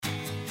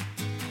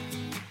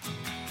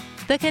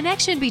The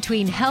connection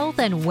between health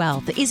and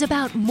wealth is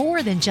about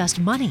more than just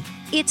money.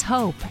 It's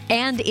hope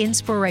and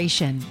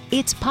inspiration.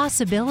 It's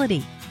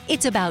possibility.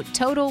 It's about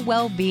total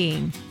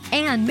well-being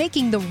and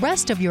making the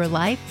rest of your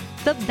life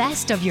the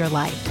best of your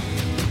life.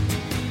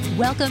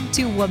 Welcome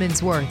to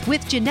Woman's Worth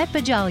with Jeanette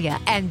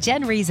Bajalia and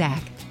Jen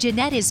Rizak.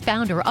 Jeanette is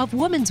founder of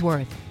Woman's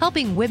Worth,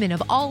 helping women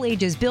of all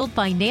ages build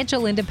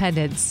financial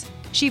independence.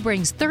 She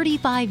brings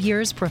 35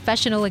 years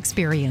professional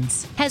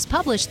experience, has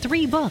published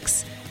 3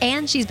 books,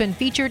 and she's been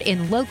featured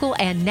in local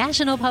and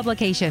national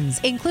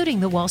publications, including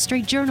the Wall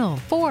Street Journal,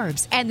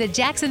 Forbes, and the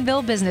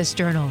Jacksonville Business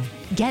Journal.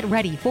 Get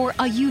ready for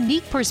a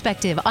unique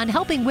perspective on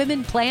helping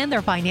women plan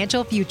their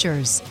financial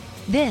futures.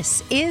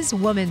 This is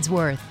Woman's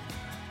Worth.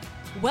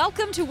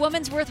 Welcome to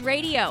Woman's Worth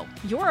Radio.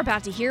 You're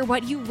about to hear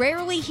what you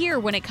rarely hear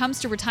when it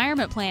comes to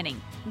retirement planning.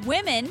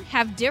 Women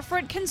have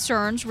different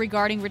concerns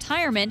regarding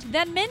retirement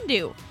than men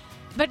do.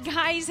 But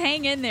guys,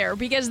 hang in there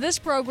because this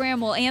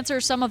program will answer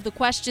some of the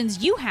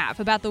questions you have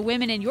about the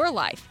women in your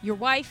life, your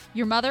wife,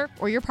 your mother,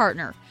 or your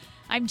partner.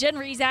 I'm Jen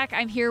Rizak.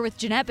 I'm here with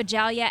Jeanette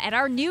Bajalia at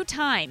our new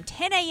time,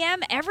 10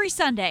 a.m. every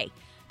Sunday.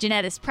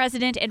 Jeanette is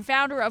president and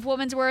founder of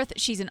Woman's Worth.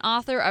 She's an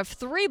author of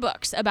 3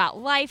 books about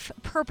life,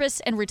 purpose,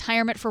 and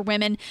retirement for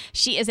women.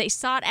 She is a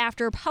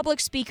sought-after public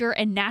speaker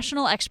and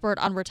national expert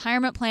on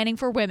retirement planning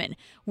for women.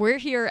 We're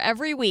here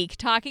every week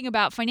talking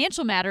about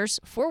financial matters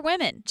for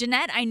women.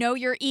 Jeanette, I know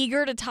you're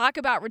eager to talk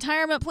about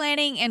retirement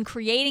planning and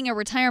creating a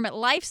retirement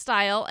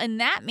lifestyle, and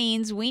that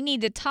means we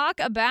need to talk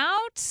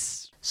about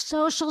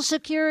Social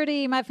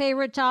Security, my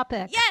favorite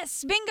topic.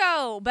 Yes,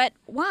 bingo, but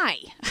why?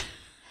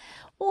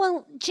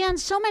 Well, Jen,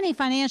 so many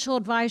financial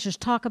advisors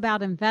talk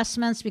about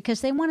investments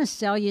because they want to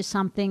sell you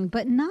something,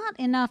 but not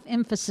enough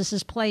emphasis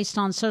is placed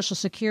on Social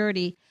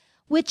Security,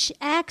 which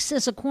acts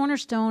as a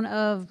cornerstone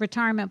of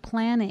retirement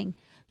planning.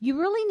 You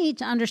really need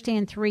to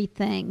understand 3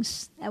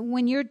 things.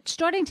 When you're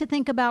starting to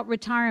think about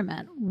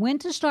retirement, when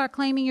to start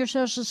claiming your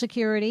Social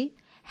Security,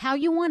 how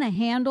you want to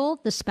handle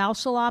the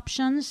spousal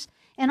options,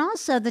 and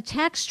also the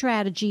tax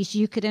strategies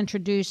you could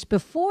introduce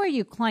before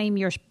you claim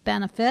your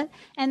benefit.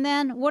 And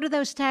then what are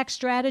those tax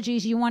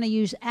strategies you want to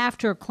use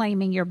after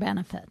claiming your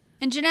benefit?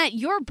 And Jeanette,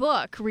 your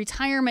book,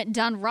 Retirement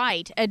Done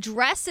Right,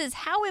 addresses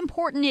how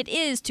important it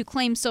is to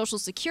claim Social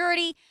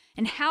Security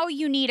and how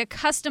you need a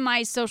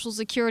customized Social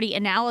Security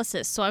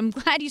analysis. So I'm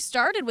glad you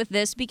started with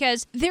this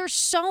because there's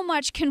so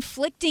much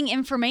conflicting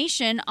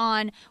information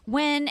on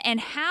when and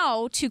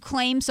how to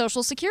claim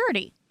Social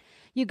Security.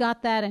 You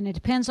got that, and it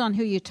depends on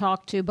who you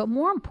talk to. But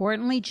more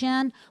importantly,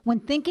 Jen,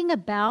 when thinking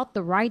about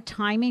the right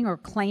timing or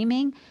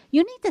claiming,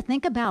 you need to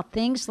think about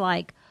things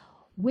like,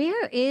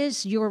 where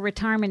is your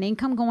retirement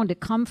income going to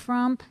come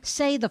from?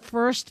 Say the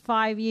first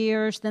 5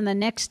 years, then the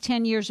next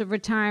 10 years of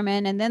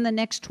retirement, and then the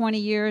next 20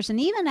 years, and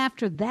even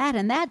after that.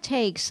 And that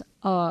takes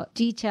a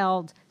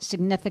detailed,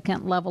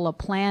 significant level of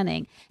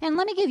planning. And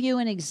let me give you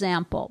an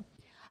example.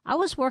 I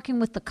was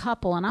working with the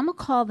couple, and I'm going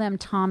to call them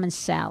Tom and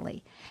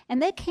Sally,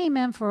 and they came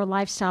in for a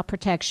lifestyle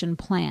protection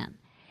plan.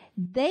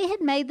 They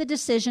had made the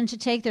decision to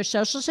take their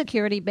Social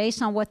Security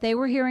based on what they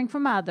were hearing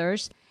from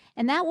others,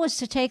 and that was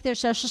to take their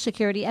Social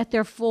Security at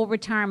their full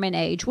retirement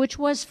age, which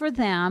was for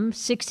them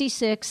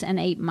 66 and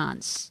 8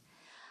 months.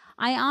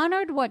 I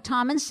honored what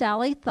Tom and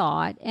Sally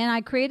thought, and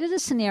I created a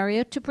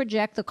scenario to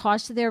project the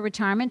cost of their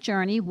retirement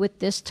journey with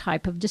this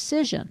type of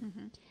decision.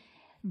 Mm-hmm.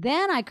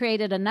 Then I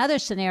created another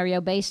scenario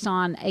based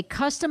on a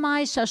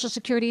customized Social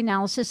Security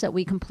analysis that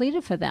we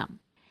completed for them.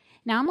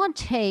 Now, I'm going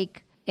to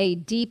take a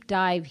deep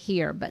dive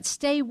here, but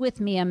stay with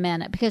me a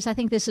minute because I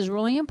think this is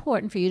really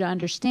important for you to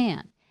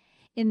understand.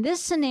 In this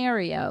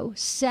scenario,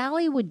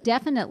 Sally would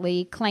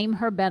definitely claim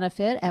her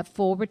benefit at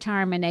full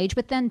retirement age,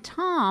 but then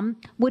Tom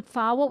would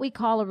file what we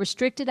call a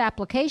restricted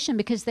application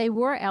because they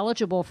were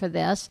eligible for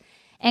this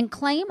and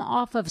claim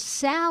off of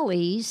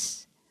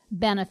Sally's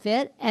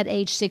benefit at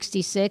age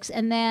 66,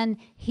 and then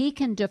he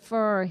can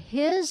defer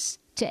his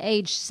to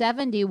age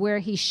 70 where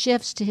he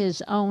shifts to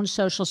his own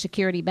Social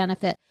Security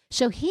benefit.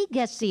 So he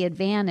gets the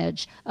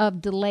advantage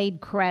of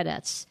delayed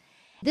credits.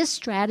 This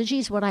strategy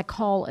is what I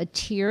call a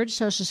tiered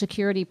Social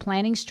Security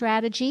planning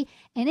strategy,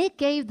 and it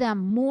gave them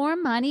more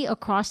money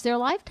across their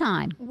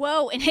lifetime.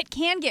 Whoa, and it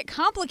can get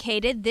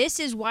complicated. This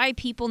is why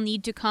people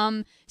need to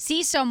come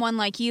see someone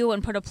like you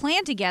and put a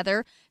plan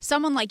together.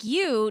 Someone like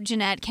you,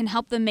 Jeanette, can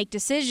help them make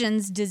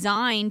decisions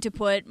designed to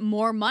put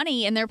more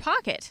money in their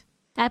pocket.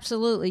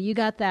 Absolutely. You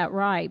got that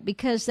right,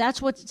 because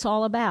that's what it's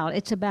all about.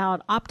 It's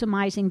about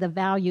optimizing the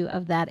value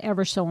of that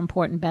ever so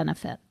important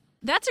benefit.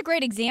 That's a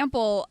great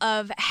example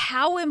of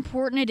how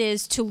important it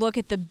is to look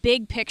at the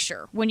big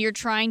picture when you're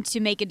trying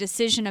to make a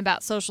decision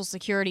about Social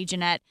Security,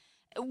 Jeanette.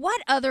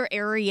 What other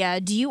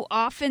area do you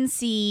often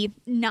see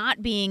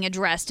not being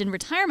addressed in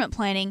retirement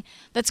planning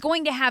that's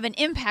going to have an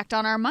impact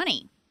on our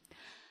money?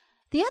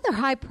 The other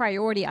high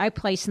priority I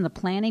place in the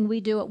planning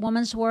we do at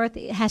Woman's Worth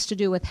has to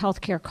do with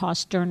healthcare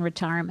costs during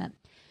retirement.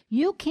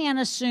 You can't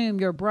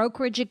assume your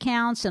brokerage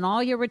accounts and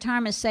all your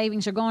retirement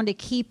savings are going to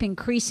keep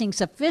increasing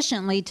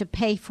sufficiently to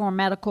pay for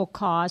medical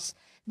costs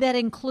that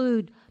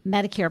include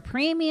Medicare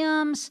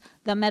premiums,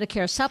 the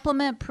Medicare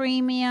supplement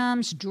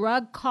premiums,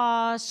 drug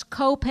costs,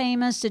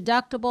 co-payments,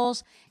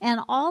 deductibles,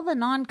 and all the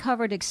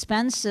non-covered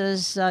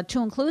expenses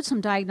to include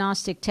some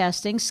diagnostic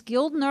testing,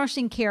 skilled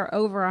nursing care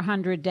over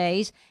 100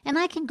 days, and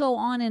I can go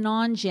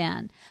on,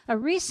 Jen. A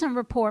recent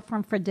report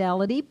from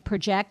Fidelity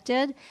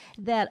projected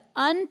that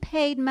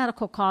unpaid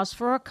medical costs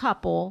for a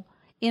couple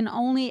in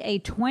only a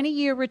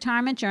 20-year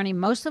retirement journey,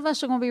 most of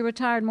us are going to be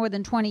retired more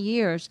than 20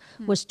 years,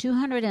 was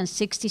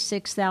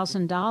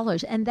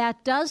 $266,000. And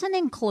that doesn't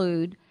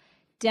include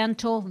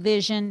dental,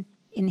 vision,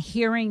 and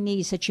hearing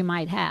needs that you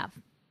might have.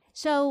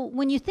 So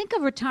when you think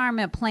of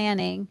retirement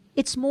planning,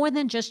 it's more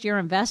than just your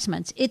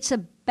investments. It's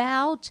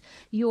about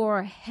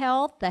your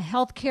health, the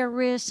healthcare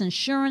risks,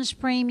 insurance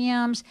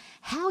premiums,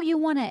 how you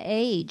want to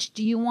age.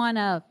 Do you want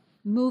to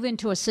move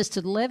into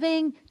assisted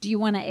living? Do you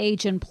want to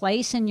age in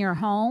place in your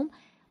home?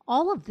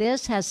 All of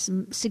this has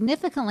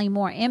significantly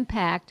more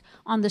impact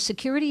on the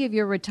security of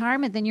your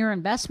retirement than your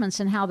investments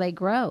and how they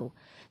grow.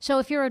 So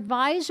if your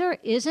advisor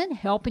isn't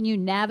helping you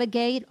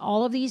navigate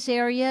all of these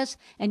areas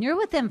and you're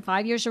within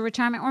 5 years of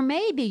retirement, or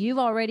maybe you've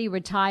already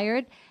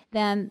retired,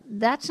 then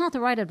that's not the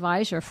right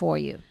advisor for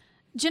you.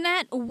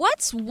 Jeanette,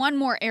 what's one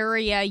more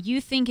area you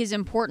think is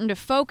important to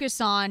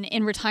focus on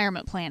in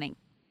retirement planning?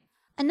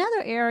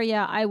 Another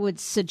area I would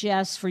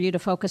suggest for you to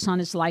focus on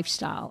is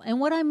lifestyle. And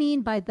what I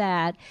mean by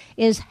that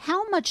is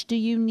how much do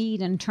you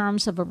need in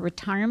terms of a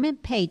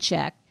retirement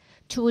paycheck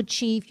to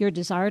achieve your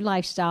desired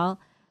lifestyle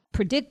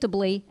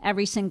predictably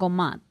every single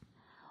month?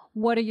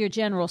 What are your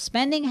general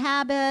spending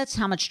habits?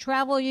 How much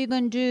travel are you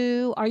going to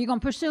do? Are you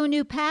going to pursue a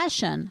new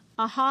passion,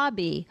 a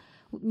hobby?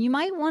 You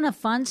might want to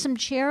fund some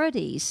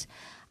charities.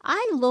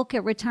 I look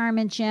at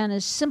retirement, Jen,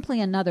 as simply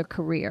another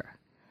career.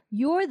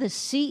 You're the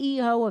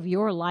CEO of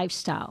your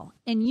lifestyle,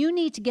 and you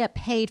need to get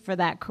paid for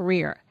that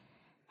career.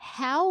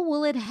 How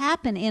will it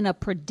happen in a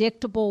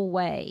predictable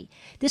way?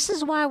 This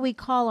is why we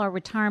call our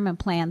retirement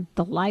plan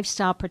the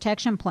Lifestyle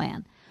Protection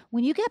Plan.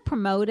 When you get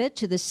promoted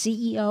to the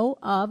CEO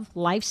of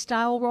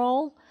lifestyle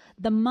role,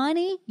 the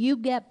money you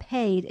get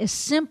paid is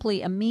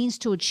simply a means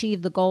to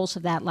achieve the goals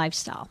of that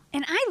lifestyle.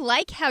 And I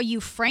like how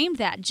you framed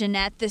that,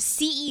 Jeanette, the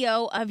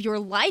CEO of your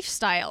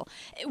lifestyle.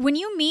 When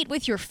you meet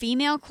with your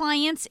female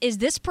clients, is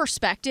this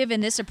perspective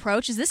and this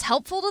approach, is this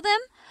helpful to them?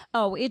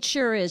 Oh, it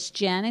sure is,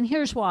 Jen. And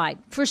here's why.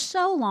 For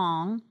so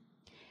long,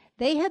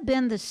 they have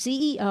been the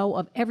CEO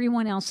of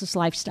everyone else's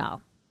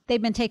lifestyle. They've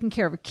been taking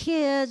care of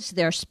kids,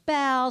 their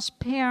spouse,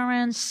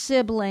 parents,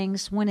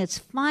 siblings. When it's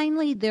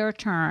finally their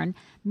turn,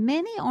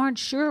 many aren't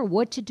sure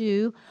what to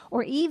do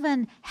or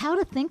even how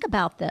to think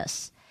about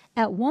this.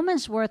 At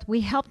Woman's Worth, we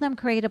help them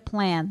create a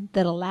plan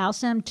that allows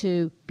them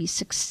to be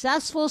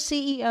successful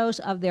CEOs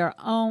of their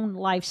own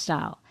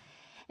lifestyle.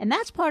 And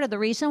that's part of the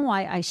reason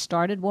why I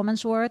started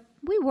Woman's Worth.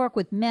 We work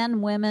with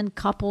men, women,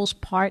 couples,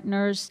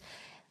 partners.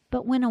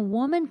 But when a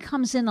woman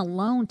comes in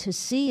alone to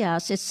see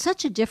us, it's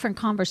such a different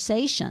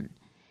conversation.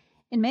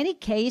 In many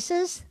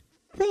cases,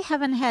 they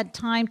haven't had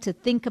time to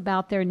think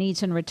about their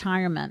needs in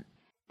retirement.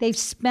 They've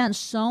spent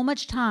so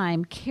much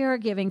time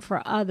caregiving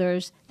for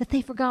others that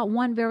they forgot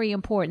one very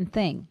important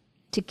thing,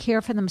 to care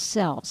for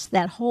themselves,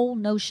 that whole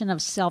notion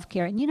of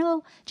self-care. And you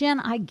know, Jen,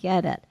 I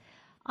get it.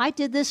 I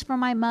did this for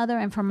my mother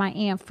and for my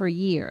aunt for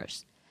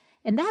years.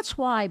 And that's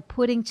why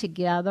putting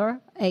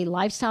together a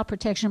lifestyle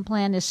protection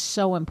plan is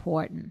so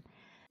important.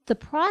 The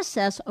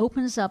process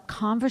opens up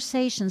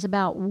conversations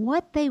about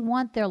what they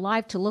want their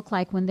life to look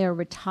like when they're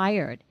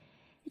retired.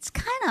 It's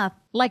kind of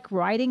like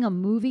writing a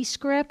movie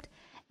script,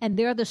 and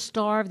they're the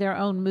star of their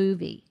own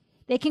movie.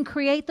 They can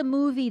create the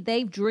movie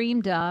they've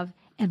dreamed of,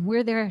 and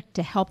we're there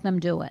to help them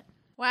do it.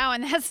 Wow,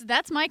 and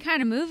that's my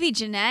kind of movie,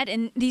 Jeanette.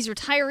 And these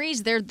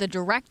retirees, they're the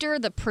director,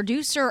 the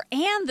producer,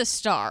 and the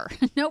star.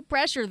 No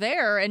pressure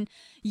there, and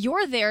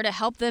you're there to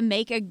help them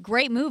make a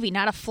great movie,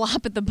 not a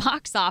flop at the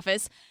box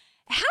office.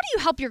 How do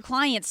you help your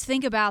clients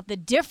think about the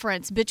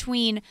difference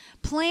between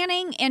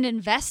planning and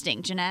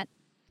investing, Jeanette?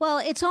 Well,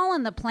 it's all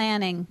in the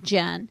planning,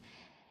 Jen.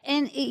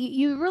 And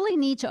you really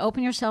need to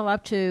open yourself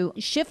up to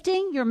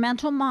shifting your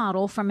mental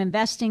model from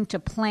investing to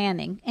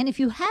planning. And if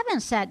you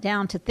haven't sat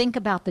down to think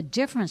about the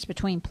difference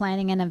between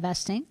planning and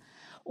investing,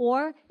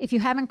 or if you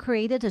haven't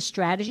created a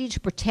strategy to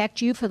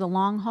protect you for the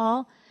long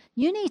haul,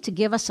 you need to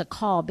give us a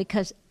call,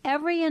 because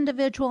every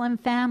individual and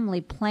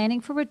family planning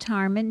for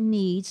retirement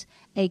needs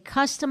a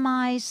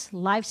customized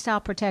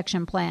lifestyle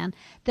protection plan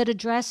that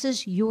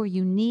addresses your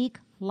unique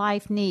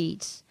life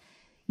needs.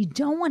 You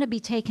don't want to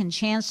be taking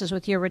chances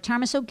with your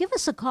retirement, so give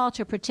us a call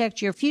to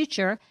protect your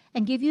future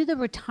and give you the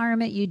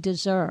retirement you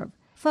deserve.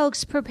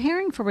 Folks,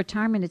 preparing for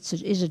retirement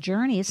is a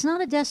journey. It's not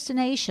a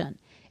destination.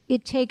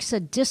 It takes a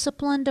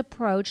disciplined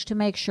approach to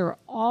make sure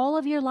all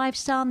of your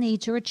lifestyle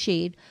needs are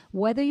achieved,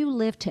 whether you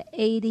live to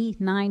 80,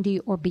 90,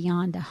 or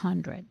beyond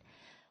 100.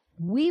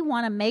 We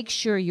want to make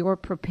sure you're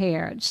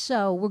prepared.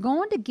 So we're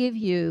going to give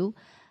you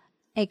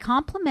a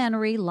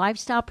complimentary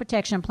lifestyle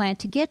protection plan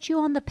to get you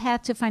on the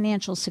path to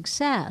financial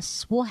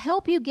success. We'll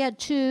help you get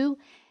to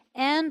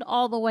and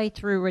all the way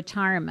through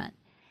retirement.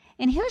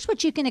 And here's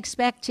what you can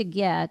expect to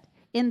get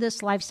in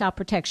this lifestyle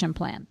protection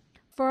plan.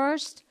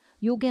 First,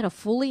 you'll get a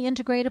fully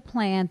integrated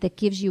plan that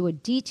gives you a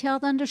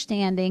detailed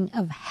understanding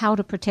of how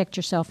to protect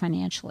yourself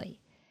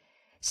financially.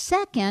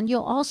 Second,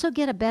 you'll also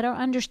get a better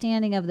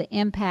understanding of the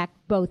impact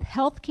both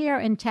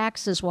healthcare and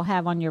taxes will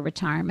have on your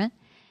retirement.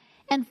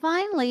 And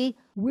finally,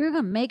 we're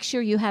going to make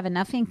sure you have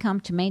enough income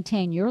to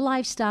maintain your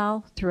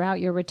lifestyle throughout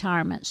your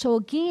retirement. So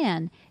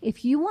again,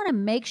 if you want to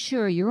make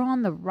sure you're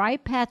on the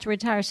right path to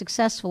retire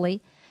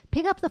successfully,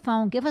 pick up the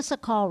phone, give us a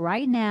call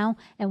right now,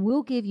 and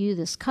we'll give you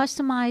this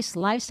customized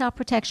lifestyle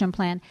protection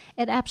plan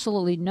at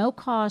absolutely no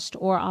cost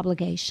or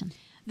obligation.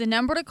 The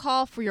number to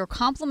call for your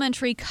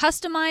complimentary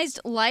customized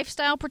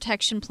lifestyle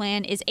protection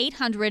plan is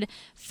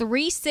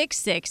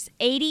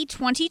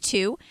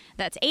 800-366-8022.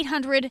 That's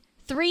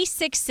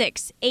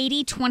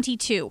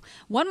 800-366-8022.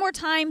 One more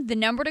time, the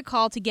number to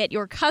call to get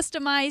your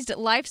customized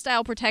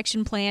lifestyle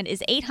protection plan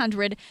is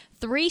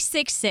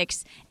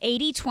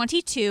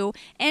 800-366-8022.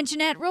 And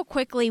Jeanette, real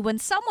quickly, when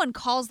someone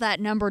calls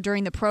that number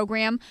during the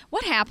program,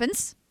 what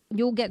happens?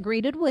 You'll get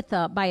greeted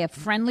by a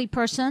friendly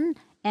person,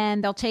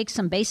 and they'll take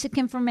some basic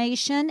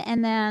information,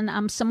 and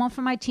then someone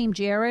from my team,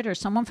 Jared, or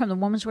someone from the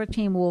Women's Worth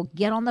team will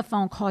get on the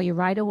phone, call you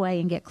right away,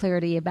 and get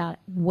clarity about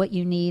what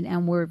you need,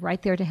 and we're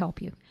right there to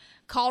help you.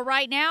 Call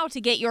right now to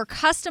get your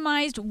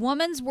customized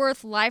Woman's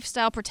Worth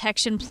lifestyle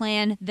protection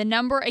plan. The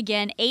number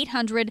again,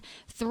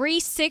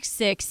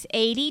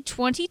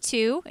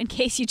 800-366-8022. In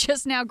case you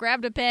just now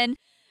grabbed a pen,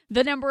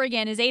 the number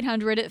again is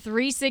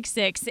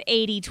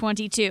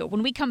 800-366-8022.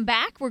 When we come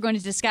back, we're going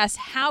to discuss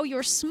how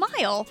your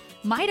smile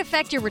might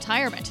affect your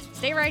retirement.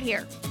 Stay right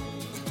here.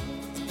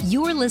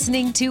 You're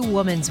listening to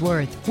Woman's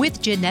Worth with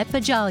Jeanette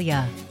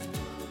Bajalia.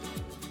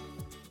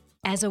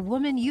 As a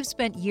woman, you've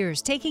spent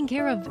years taking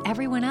care of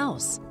everyone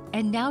else.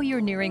 And now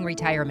you're nearing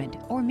retirement,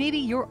 or maybe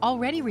you're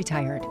already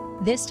retired.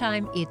 This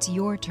time, it's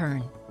your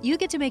turn. You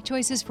get to make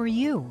choices for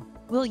you.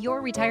 Will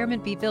your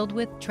retirement be filled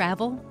with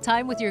travel,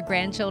 time with your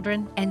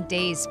grandchildren, and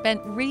days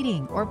spent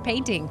reading or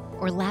painting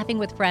or laughing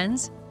with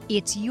friends?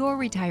 It's your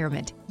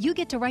retirement. You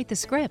get to write the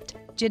script.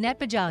 Jeanette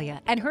Bajalia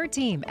and her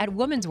team at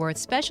Woman's Worth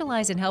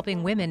specialize in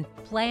helping women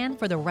plan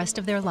for the rest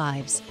of their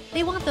lives.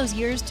 They want those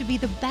years to be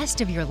the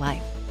best of your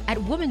life.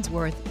 At Woman's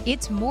Worth,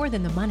 it's more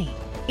than the money.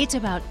 It's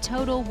about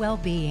total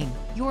well-being.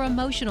 Your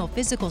emotional,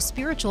 physical,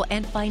 spiritual,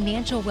 and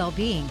financial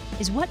well-being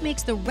is what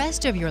makes the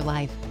rest of your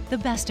life the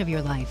best of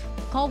your life.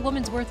 Call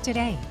Woman's Worth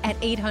today at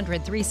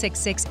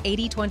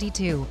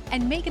 800-366-8022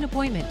 and make an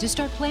appointment to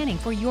start planning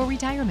for your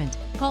retirement.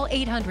 Call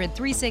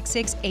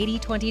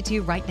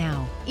 800-366-8022 right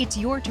now. It's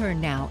your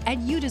turn now,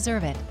 and you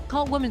deserve it.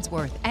 Call Woman's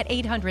Worth at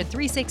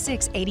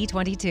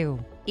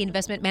 800-366-8022.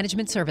 Investment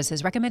management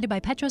services recommended by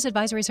Petros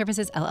Advisory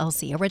Services,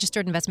 LLC, a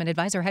registered investment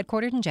advisor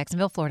headquartered in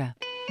Jacksonville, Florida.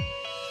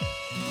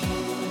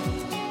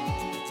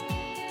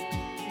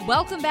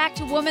 Welcome back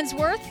to Woman's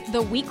Worth,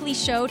 the weekly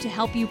show to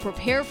help you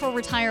prepare for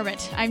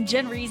retirement. I'm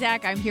Jen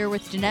Rezac. I'm here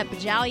with Jeanette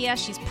Bajalia.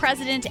 She's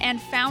president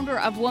and founder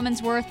of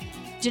Woman's Worth.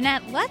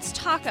 Jeanette, let's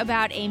talk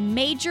about a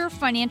major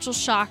financial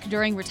shock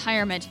during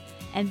retirement,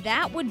 and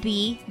that would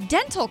be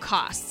dental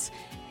costs.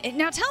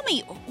 Now tell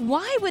me,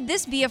 why would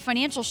this be a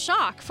financial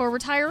shock for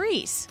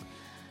retirees?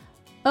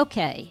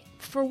 Okay,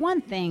 for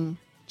one thing,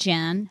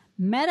 Jen,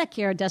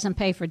 Medicare doesn't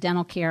pay for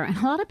dental care, and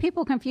a lot of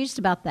people are confused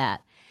about that.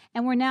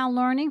 And we're now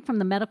learning from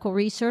the medical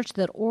research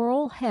that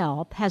oral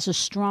health has a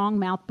strong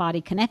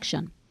mouth-body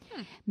connection.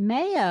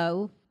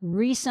 Mayo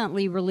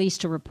recently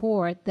released a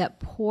report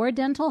that poor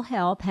dental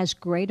health has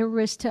greater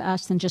risk to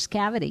us than just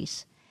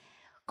cavities.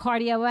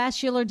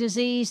 Cardiovascular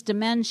disease,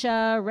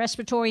 dementia,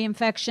 respiratory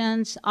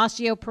infections,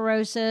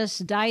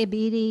 osteoporosis,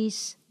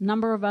 diabetes,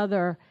 number of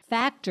other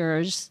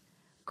factors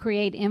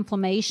create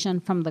inflammation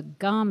from the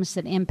gums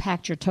that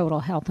impact your total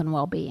health and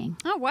well-being.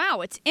 Oh,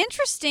 wow. It's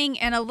interesting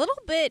and a little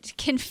bit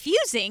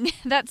confusing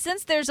that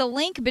since there's a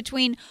link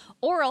between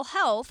oral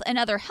health and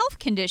other health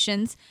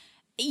conditions,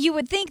 you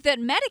would think that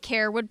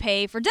Medicare would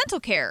pay for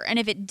dental care. And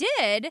if it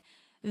did,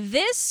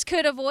 this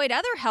could avoid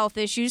other health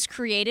issues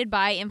created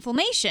by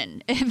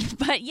inflammation.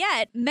 But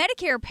yet,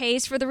 Medicare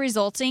pays for the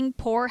resulting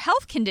poor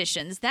health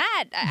conditions.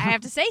 That, I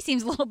have to say,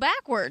 seems a little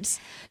backwards.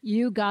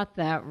 You got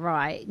that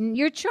right.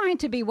 You're trying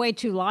to be way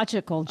too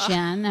logical,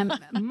 Jen. And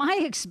my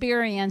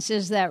experience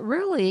is that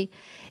really,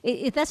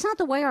 that's not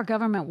the way our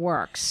government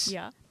works.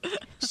 Yeah.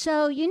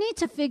 So you need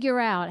to figure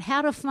out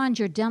how to fund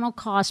your dental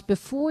costs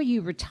before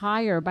you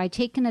retire by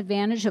taking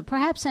advantage of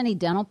perhaps any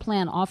dental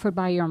plan offered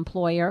by your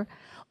employer.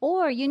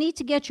 Or you need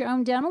to get your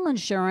own dental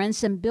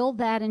insurance and build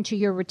that into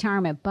your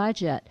retirement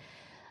budget.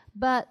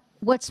 But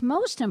what's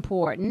most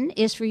important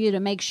is for you to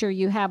make sure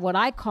you have what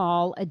I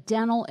call a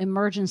dental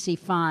emergency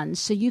fund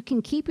so you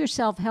can keep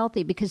yourself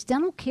healthy, because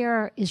dental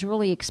care is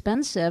really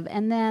expensive,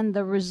 and then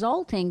the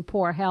resulting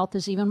poor health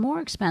is even more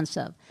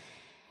expensive.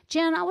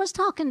 Jen, I was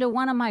talking to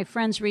one of my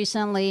friends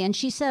recently, and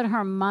she said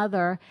her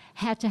mother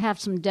had to have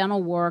some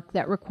dental work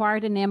that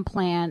required an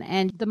implant,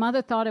 and the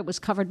mother thought it was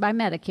covered by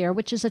Medicare,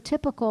 which is a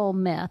typical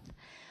myth,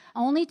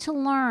 only to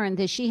learn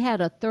that she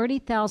had a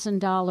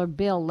 $30,000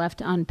 bill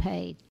left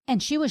unpaid.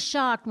 And she was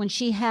shocked when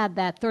she had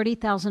that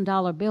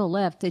 $30,000 bill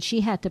left that she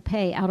had to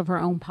pay out of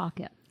her own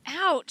pocket.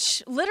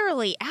 Ouch.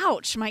 Literally,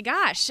 ouch. My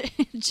gosh.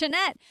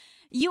 Jeanette,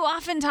 you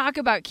often talk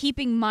about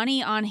keeping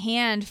money on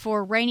hand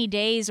for rainy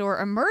days or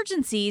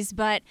emergencies,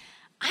 but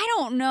I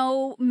don't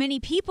know many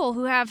people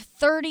who have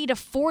 $30,000 to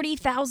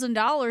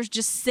 $40,000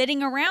 just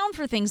sitting around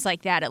for things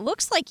like that. It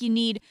looks like you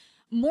need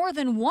more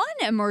than one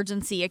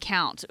emergency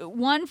account,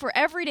 one for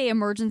everyday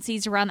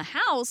emergencies around the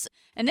house,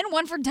 and then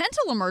one for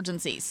dental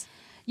emergencies.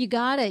 You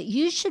got it.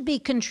 You should be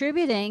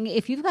contributing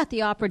if you've got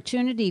the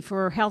opportunity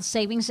for health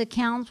savings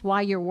accounts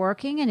while you're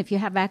working, and if you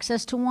have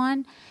access to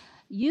one.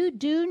 You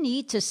do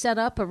need to set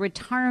up a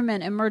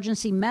retirement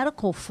emergency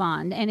medical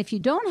fund. And if you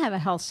don't have a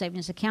health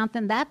savings account,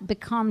 then that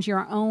becomes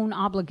your own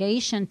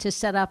obligation to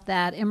set up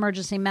that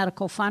emergency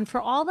medical fund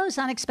for all those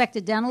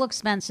unexpected dental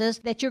expenses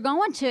that you're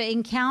going to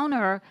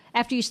encounter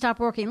after you stop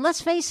working. Let's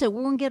face it,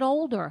 we're going to get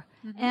older.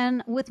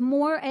 And with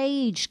more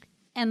age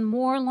and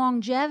more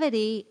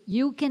longevity,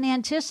 you can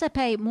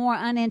anticipate more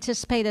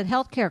unanticipated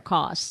healthcare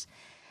costs.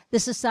 The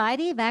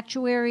Society of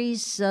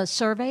Actuaries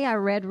survey I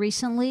read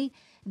recently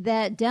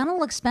that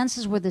dental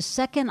expenses were the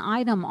second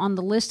item on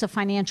the list of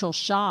financial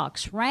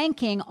shocks,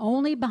 ranking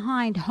only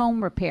behind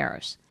home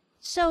repairs.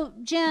 So,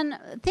 Jen,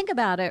 think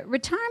about it.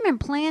 Retirement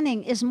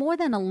planning is more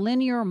than a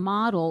linear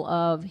model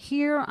of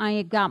here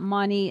I got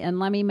money and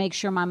let me make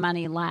sure my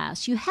money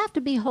lasts. You have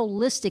to be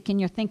holistic in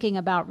your thinking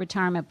about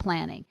retirement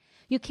planning.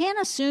 You can't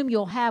assume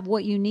you'll have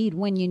what you need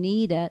when you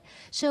need it.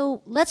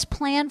 So let's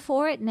plan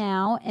for it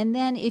now. And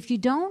then if you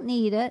don't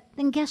need it,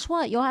 then guess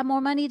what? You'll have more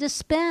money to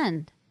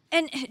spend.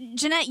 And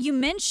Jeanette, you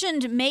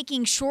mentioned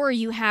making sure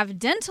you have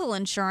dental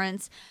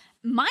insurance.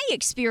 My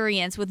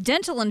experience with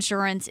dental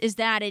insurance is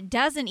that it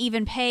doesn't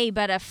even pay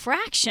but a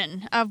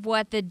fraction of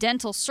what the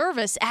dental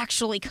service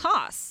actually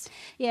costs.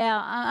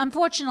 Yeah,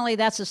 unfortunately,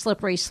 that's a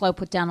slippery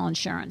slope with dental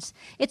insurance.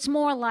 It's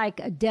more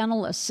like a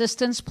dental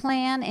assistance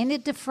plan, and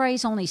it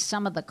defrays only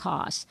some of the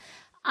costs.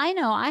 I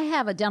know I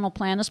have a dental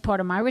plan as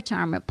part of my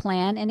retirement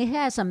plan, and it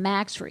has a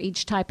max for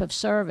each type of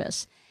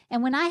service.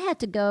 And when I had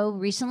to go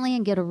recently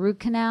and get a root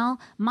canal,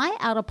 my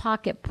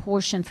out-of-pocket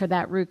portion for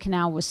that root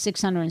canal was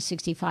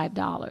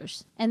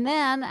 $665. And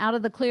then out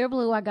of the clear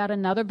blue, I got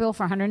another bill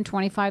for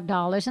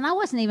 $125, and I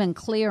wasn't even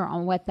clear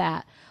on what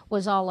that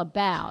was all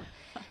about.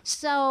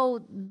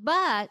 So,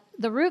 but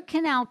the root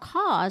canal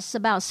costs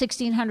about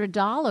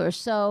 $1,600.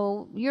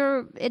 So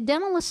your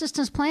dental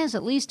assistance plans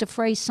at least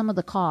defray some of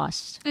the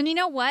costs. And you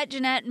know what,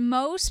 Jeanette?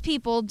 Most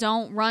people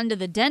don't run to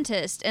the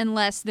dentist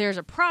unless there's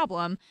a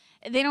problem.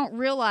 They don't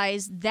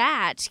realize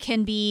that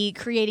can be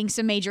creating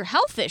some major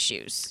health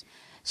issues.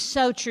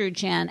 So true,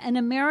 Jen. An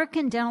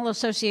American Dental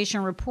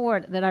Association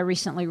report that I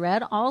recently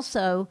read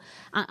also,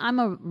 I'm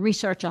a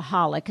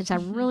researchaholic because I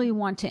really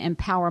want to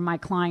empower my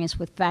clients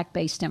with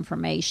fact-based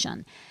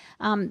information.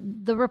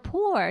 The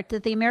report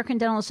that the American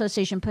Dental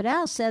Association put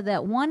out said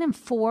that 1 in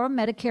 4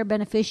 Medicare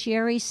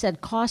beneficiaries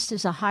said cost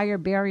is a higher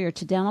barrier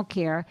to dental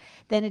care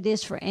than it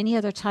is for any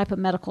other type of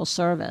medical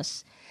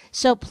service.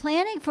 So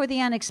planning for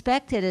the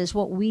unexpected is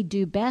what we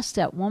do best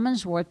at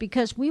Woman's Worth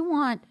because we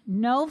want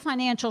no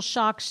financial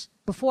shocks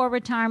before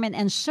retirement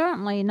and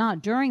certainly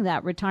not during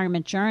that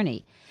retirement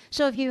journey.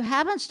 So if you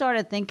haven't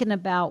started thinking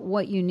about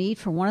what you need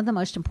for one of the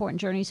most important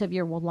journeys of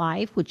your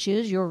life, which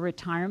is your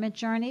retirement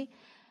journey,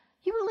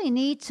 you really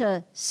need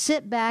to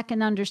sit back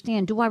and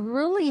understand, do I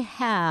really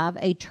have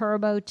a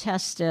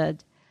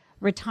turbo-tested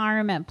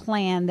retirement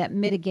plan that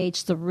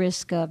mitigates the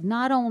risk of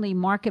not only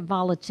market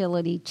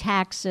volatility,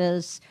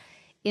 taxes,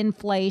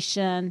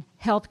 inflation,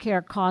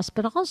 healthcare costs,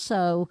 but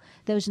also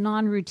those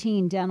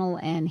non-routine dental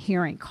and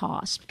hearing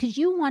costs, because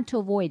you want to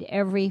avoid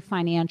every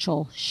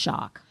financial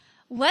shock.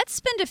 Let's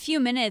spend a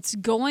few minutes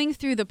going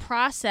through the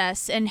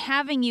process and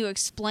having you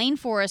explain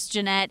for us,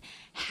 Jeanette,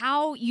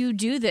 how you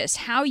do this,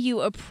 how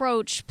you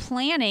approach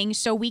planning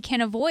so we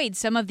can avoid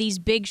some of these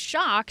big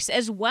shocks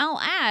as well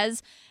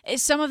as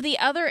some of the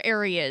other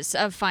areas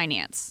of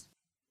finance.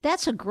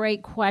 That's a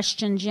great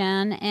question,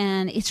 Jen,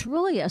 and it's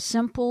really a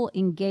simple,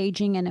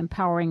 engaging, and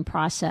empowering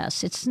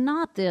process. It's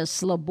not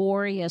this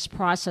laborious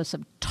process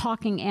of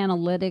talking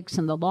analytics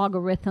and the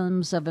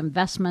logarithms of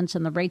investments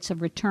and the rates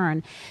of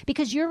return,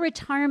 because your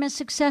retirement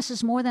success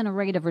is more than a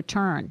rate of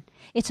return.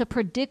 It's a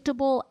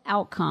predictable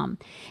outcome.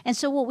 And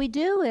so what we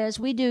do is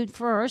we do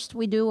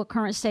a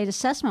current state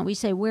assessment. We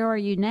say, where are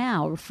you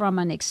now from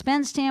an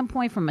expense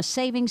standpoint, from a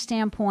savings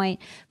standpoint,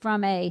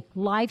 from a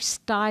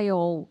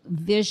lifestyle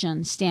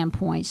vision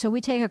standpoint. So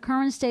we take a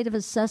current state of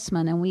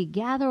assessment and we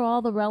gather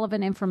all the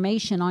relevant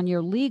information on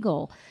your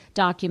legal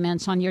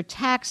documents, on your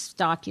tax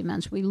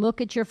documents. We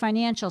look at your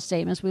financial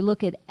statements. We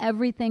look at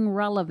everything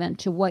relevant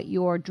to what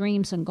your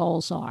dreams and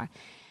goals are.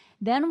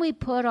 Then we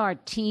put our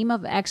team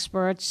of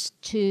experts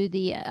to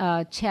the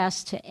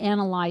test to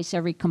analyze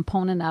every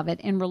component of it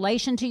in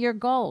relation to your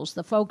goals.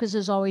 The focus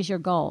is always your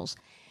goals.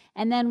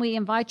 And then we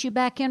invite you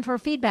back in for a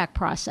feedback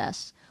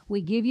process.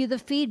 We give you the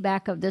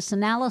feedback of this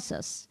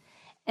analysis.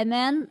 And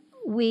then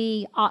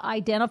we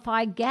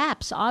identify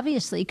gaps,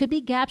 obviously. It could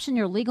be gaps in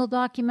your legal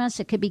documents.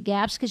 It could be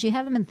gaps because you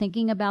haven't been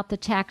thinking about the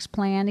tax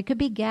plan. It could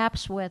be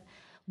gaps with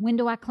when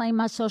do I claim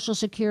my Social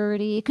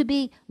Security? It could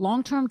be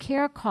long-term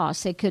care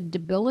costs. It could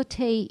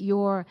debilitate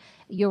your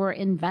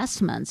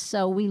investments.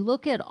 So we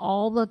look at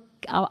all the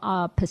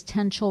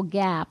potential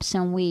gaps,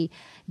 and we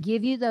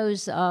give you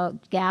those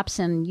gaps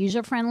in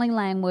user-friendly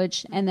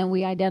language, and then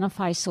we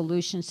identify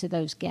solutions to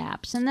those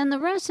gaps. And then the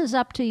rest is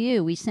up to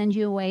you. We send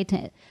you away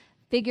to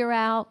figure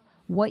out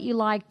what you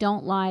like,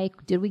 don't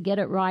like. Did we get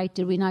it right?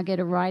 Did we not get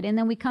it right? And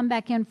then we come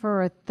back in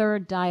for a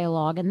third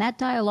dialogue. And that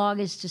dialogue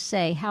is to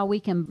say how we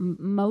can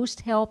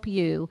most help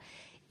you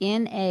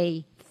in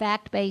a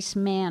fact-based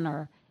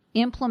manner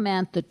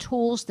implement the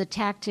tools, the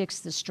tactics,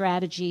 the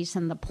strategies,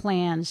 and the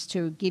plans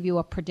to give you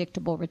a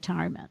predictable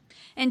retirement.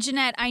 And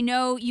Jeanette, I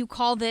know you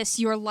call this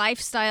your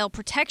lifestyle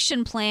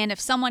protection plan. If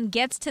someone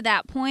gets to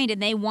that point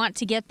and they want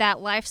to get that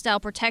lifestyle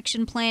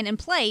protection plan in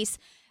place,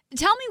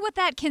 tell me what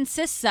that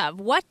consists of.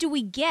 What do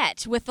we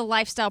get with the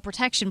lifestyle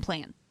protection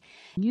plan?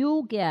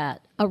 You'll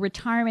get a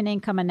retirement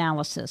income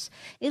analysis.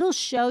 It'll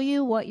show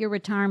you what your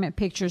retirement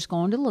picture is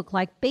going to look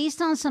like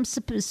based on some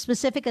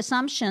specific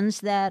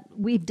assumptions that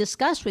we've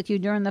discussed with you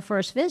during the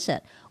first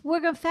visit. We're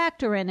going to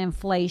factor in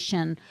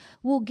inflation.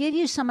 We'll give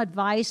you some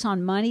advice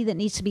on money that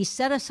needs to be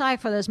set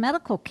aside for those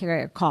medical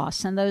care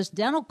costs and those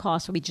dental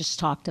costs we just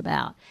talked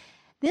about.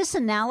 This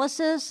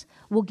analysis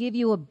will give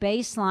you a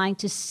baseline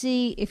to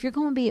see if you're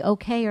going to be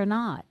okay or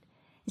not.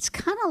 It's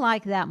kind of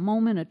like that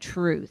moment of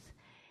truth.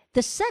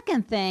 The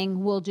second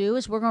thing we'll do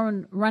is we're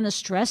going to run a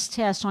stress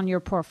test on your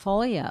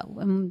portfolio.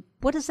 And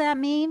what does that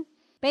mean?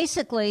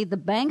 Basically, the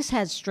banks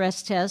had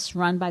stress tests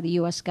run by the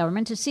U.S.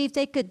 government to see if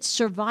they could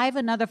survive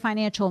another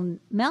financial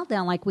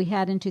meltdown like we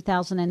had in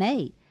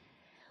 2008.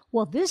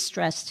 Well, this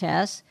stress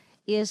test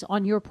is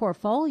on your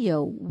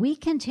portfolio. We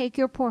can take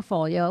your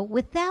portfolio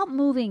without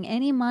moving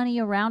any money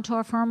around to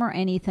our firm or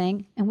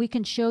anything, and we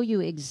can show you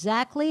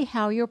exactly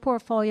how your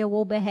portfolio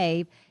will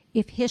behave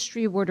if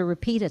history were to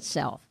repeat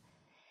itself.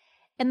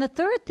 And the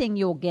third thing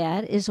you'll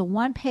get is a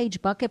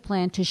one-page bucket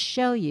plan to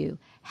show you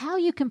how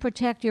you can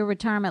protect your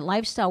retirement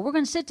lifestyle. We're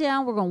going to sit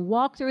down, we're going to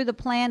walk through the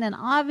plan, and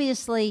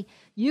obviously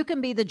you can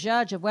be the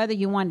judge of whether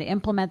you want to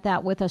implement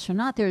that with us or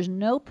not. There's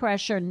no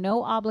pressure,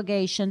 no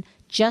obligation,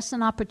 just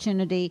an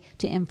opportunity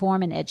to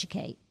inform and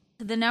educate.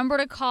 The number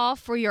to call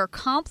for your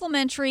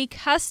complimentary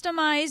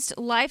customized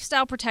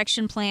lifestyle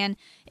protection plan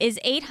is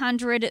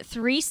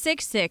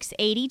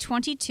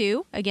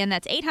 800-366-8022. Again,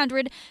 that's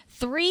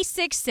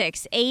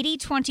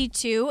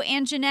 800-366-8022.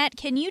 And Jeanette,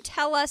 can you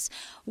tell us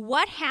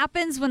what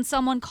happens when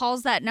someone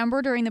calls that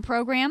number during the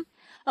program?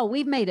 Oh,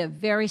 we've made it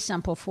very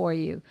simple for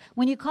you.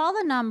 When you call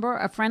the number,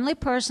 a friendly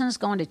person is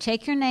going to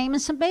take your name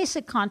and some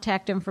basic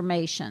contact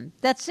information.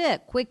 That's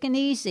it, quick and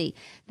easy.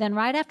 Then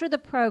right after the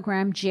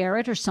program,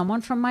 Jared or someone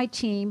from my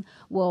team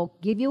will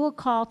give you a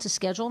call to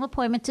schedule an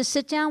appointment to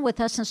sit down with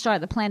us and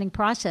start the planning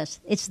process.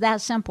 It's that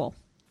simple.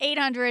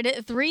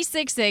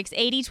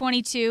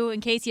 800-366-8022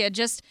 in case you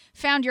just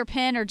found your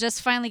PIN or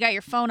just finally got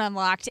your phone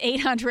unlocked.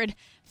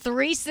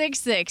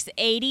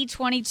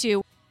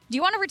 800-366-8022. Do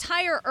you want to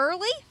retire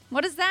early?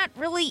 What does that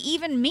really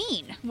even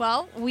mean?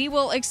 Well, we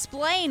will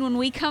explain when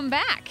we come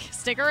back.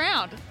 Stick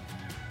around.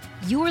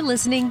 You're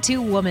listening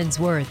to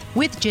Woman's Worth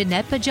with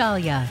Jeanette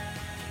Bajalia.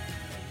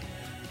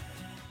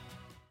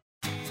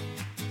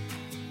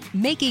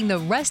 Making the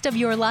rest of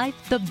your life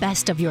the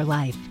best of your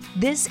life.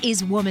 This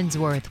is Woman's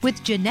Worth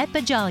with Jeanette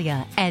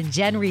Bajalia and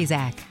Jen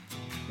Rezac.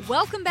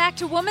 Welcome back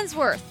to Woman's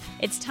Worth.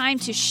 It's time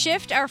to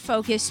shift our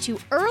focus to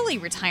early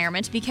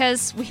retirement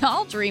because we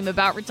all dream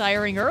about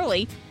retiring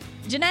early.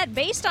 Jeanette,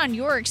 based on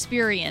your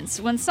experience,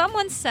 when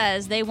someone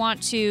says they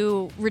want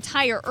to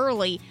retire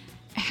early,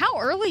 how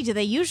early do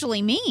they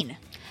usually mean?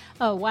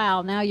 Oh,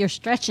 wow. Now you're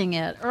stretching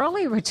it.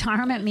 Early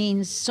retirement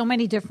means so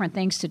many different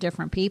things to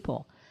different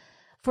people.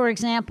 For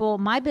example,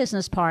 my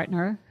business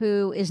partner,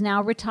 who is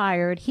now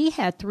retired, he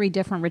had 3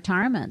 different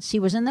retirements. He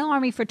was in the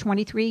Army for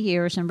 23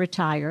 years and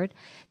retired.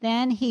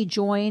 Then he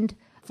joined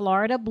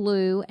Florida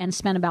Blue and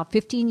spent about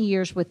 15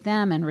 years with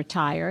them and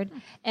retired.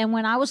 And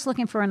when I was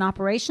looking for an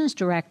operations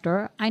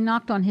director, I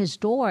knocked on his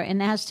door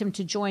and asked him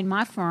to join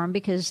my firm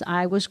because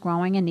I was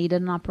growing and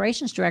needed an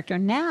operations director.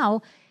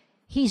 Now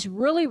he's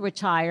really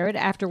retired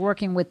after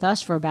working with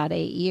us for about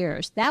 8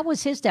 years. That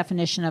was his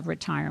definition of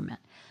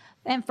retirement.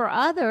 And for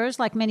others,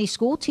 like many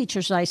school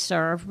teachers I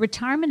serve,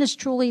 retirement is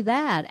truly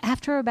that.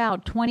 After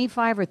about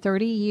 25 or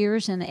 30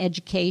 years in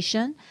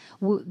education,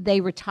 they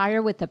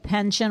retire with a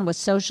pension, with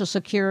Social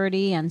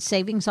Security and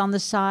savings on the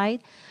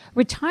side.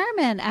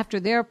 Retirement after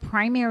their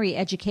primary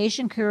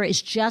education career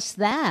is just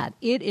that.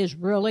 It is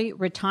really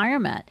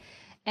retirement.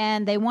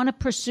 And they want to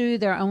pursue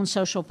their own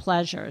social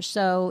pleasures.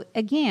 So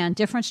again,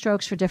 different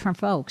strokes for different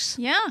folks.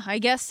 Yeah, I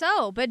guess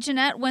so. But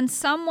Jeanette, when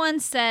someone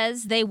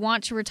says they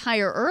want to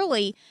retire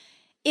early,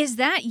 is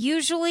that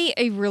usually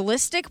a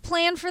realistic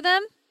plan for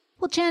them?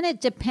 Well, Jen, it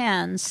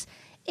depends.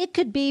 It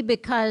could be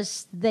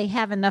because they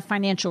have enough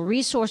financial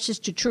resources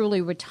to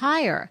truly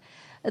retire.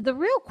 The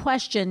real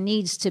question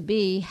needs to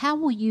be, how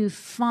will you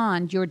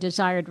fund your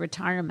desired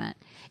retirement?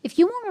 If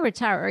you want to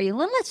retire early,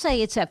 let's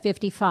say it's at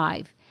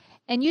 55,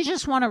 and you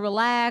just want to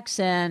relax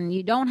and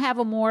you don't have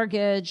a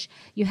mortgage,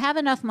 you have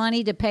enough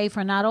money to pay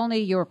for not only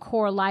your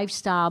core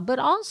lifestyle, but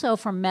also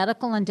for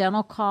medical and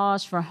dental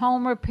costs, for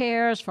home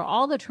repairs, for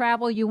all the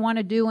travel you want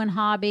to do and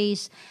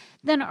hobbies,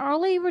 then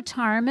early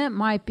retirement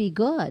might be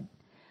good.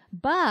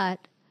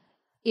 But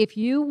if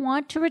you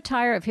want to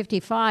retire at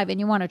 55 and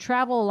you want to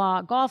travel a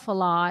lot, golf a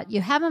lot,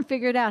 you haven't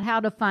figured out how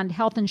to fund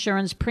health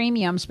insurance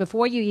premiums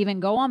before you even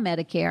go on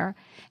Medicare,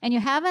 and you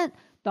haven't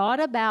thought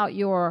about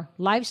your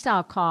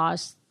lifestyle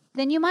costs,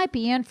 then you might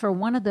be in for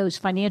one of those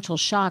financial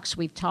shocks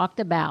we've talked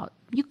about.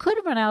 You could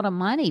run out of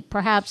money,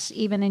 perhaps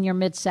even in your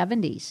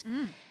mid-70s.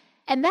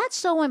 And that's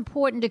so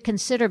important to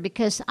consider,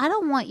 because I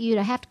don't want you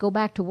to have to go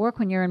back to work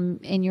when you're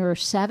in your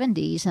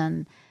 70s.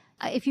 And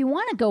if you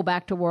want to go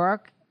back to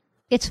work,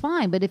 it's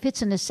fine. But if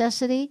it's a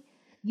necessity,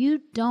 you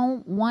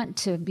don't want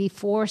to be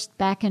forced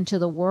back into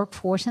the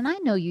workforce. And I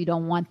know you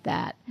don't want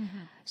that.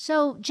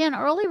 So, Jen,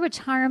 early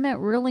retirement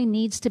really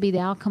needs to be the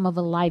outcome of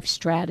a life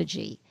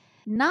strategy.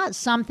 Not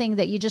something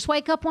that you just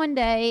wake up one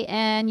day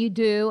and you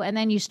do, and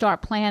then you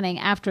start planning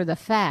after the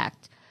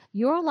fact.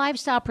 Your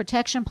lifestyle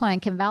protection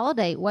plan can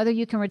validate whether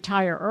you can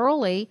retire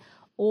early,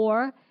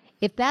 or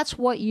if that's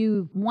what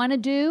you want to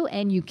do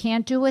and you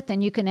can't do it,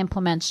 then you can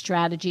implement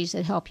strategies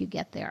that help you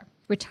get there.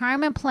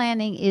 Retirement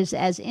planning is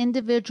as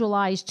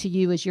individualized to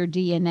you as your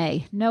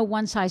DNA. No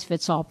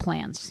one-size-fits-all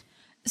plans.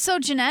 So,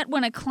 Jeanette,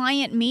 when a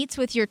client meets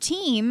with your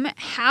team,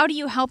 how do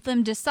you help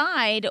them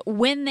decide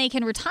when they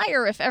can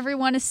retire if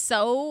everyone is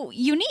so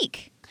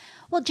unique?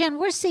 Well, Jen,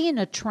 we're seeing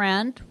a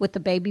trend with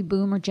the baby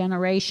boomer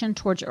generation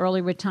towards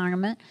early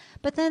retirement,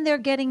 but then they're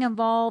getting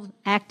involved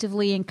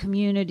actively in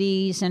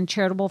communities and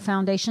charitable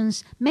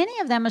foundations. Many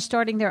of them are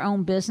starting their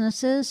own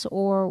businesses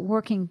or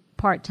working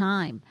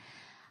part-time.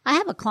 I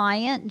have a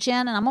client,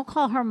 Jen, and I'm going to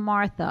call her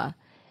Martha.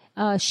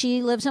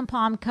 She lives in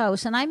Palm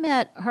Coast, and I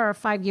met her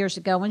 5 years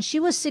ago, and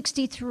she was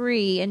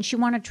 63, and she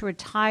wanted to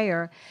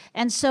retire.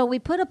 And so we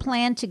put a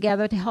plan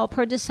together to help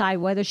her decide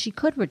whether she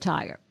could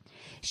retire.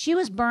 She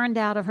was burned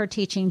out of her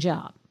teaching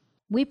job.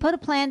 We put a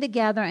plan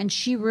together, and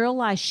she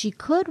realized she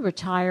could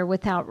retire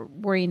without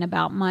worrying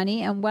about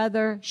money and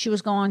whether she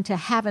was going to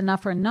have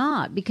enough or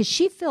not, because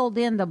she filled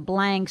in the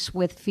blanks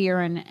with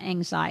fear and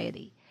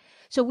anxiety.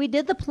 So we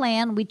did the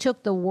plan. We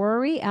took the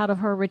worry out of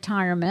her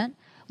retirement.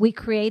 We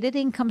created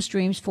income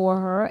streams for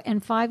her,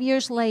 and 5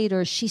 years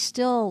later, she's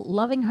still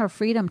loving her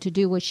freedom to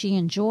do what she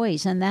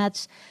enjoys, and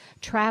that's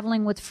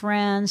traveling with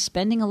friends,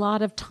 spending a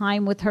lot of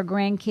time with her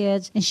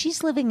grandkids, and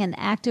she's living an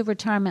active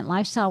retirement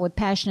lifestyle with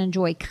passion and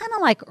joy. Kind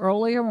of like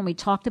earlier when we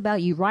talked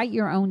about you write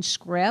your own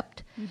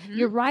script.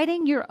 You're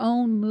writing your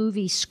own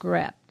movie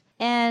script.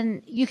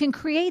 And you can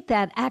create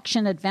that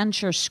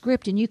action-adventure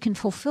script, and you can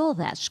fulfill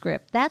that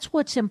script. That's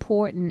what's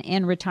important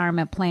in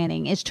retirement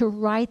planning, is to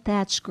write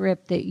that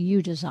script that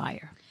you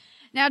desire.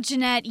 Now,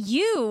 Jeanette,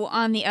 you,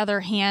 on the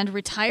other hand,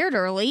 retired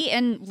early,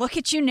 and look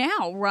at you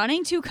now,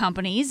 running 2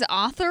 companies,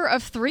 author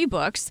of 3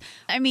 books.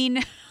 I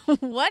mean,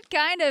 what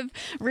kind of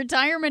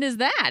retirement is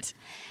that?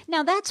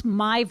 Now, that's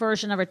my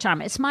version of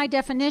retirement. It's my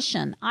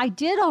definition. I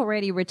did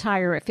already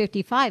retire at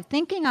 55,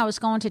 thinking I was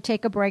going to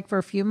take a break for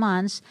a few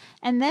months,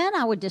 and then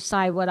I would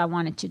decide what I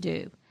wanted to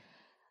do.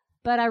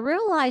 But I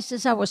realized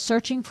as I was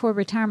searching for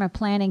retirement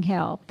planning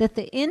help that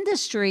the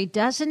industry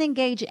doesn't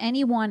engage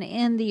anyone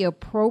in the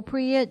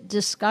appropriate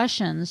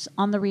discussions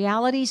on the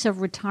realities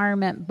of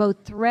retirement,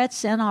 both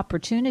threats and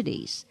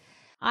opportunities.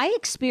 I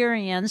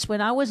experienced,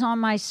 when I was on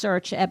my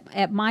search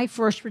at my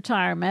first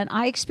retirement,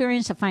 I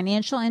experienced a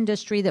financial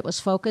industry that was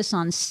focused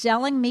on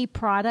selling me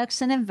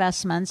products and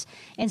investments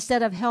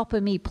instead of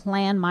helping me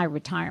plan my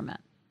retirement.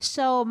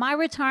 So my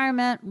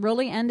retirement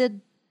really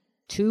ended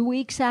 2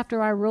 weeks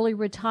after I really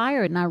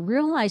retired, and I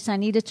realized I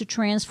needed to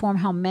transform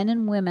how men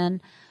and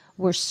women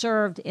were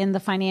served in the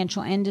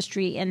financial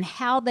industry and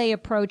how they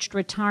approached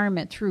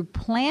retirement through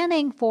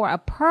planning for a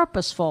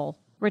purposeful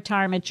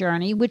retirement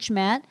journey, which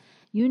meant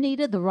you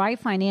needed the right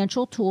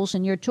financial tools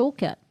in your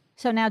toolkit.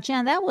 So now,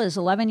 Jen, that was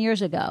 11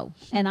 years ago,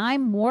 and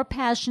I'm more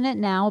passionate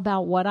now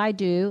about what I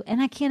do,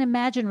 and I can't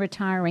imagine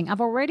retiring. I've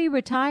already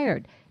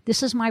retired.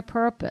 This is my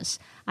purpose.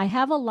 I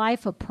have a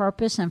life of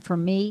purpose, and for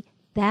me,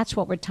 that's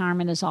what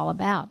retirement is all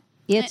about.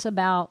 It's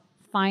about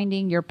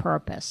finding your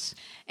purpose.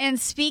 And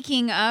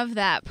speaking of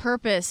that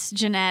purpose,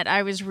 Jeanette,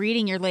 I was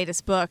reading your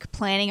latest book,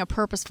 Planning a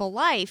Purposeful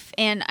Life,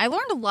 and I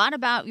learned a lot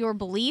about your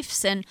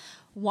beliefs and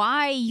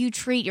why you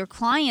treat your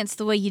clients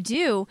the way you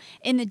do.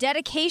 In the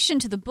dedication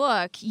to the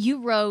book,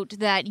 you wrote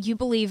that you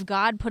believe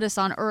God put us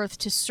on earth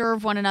to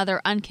serve one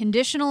another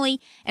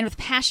unconditionally and with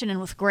passion and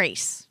with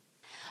grace.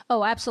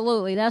 Oh,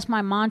 absolutely. That's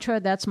my mantra.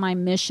 That's my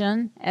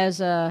mission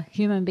as a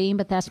human being,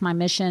 but that's my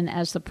mission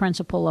as the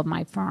principal of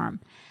my firm.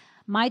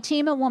 My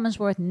team at Woman's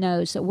Worth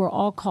knows that we're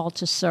all called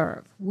to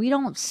serve. We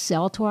don't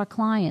sell to our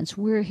clients.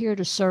 We're here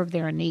to serve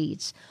their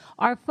needs.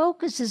 Our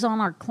focus is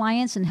on our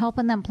clients and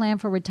helping them plan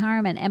for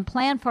retirement and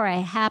plan for a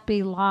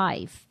happy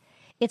life.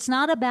 It's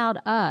not about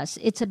us.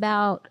 It's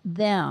about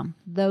them,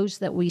 those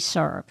that we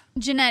serve.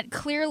 Jeanette,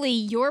 clearly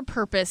your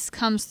purpose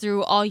comes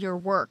through all your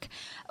work.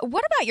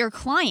 What about your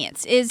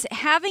clients? Is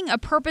having a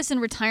purpose in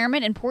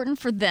retirement important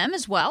for them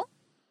as well?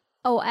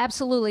 Oh,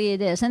 absolutely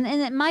it is.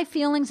 And my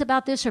feelings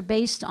about this are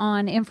based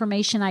on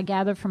information I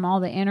gathered from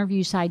all the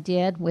interviews I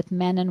did with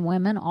men and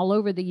women all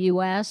over the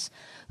U.S.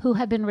 who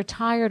have been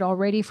retired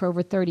already for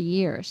over 30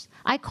 years.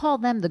 I call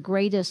them the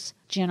greatest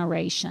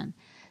generation.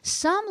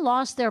 Some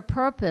lost their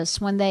purpose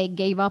when they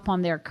gave up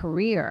on their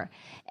career.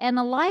 And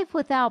a life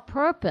without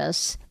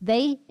purpose,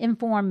 they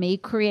inform me,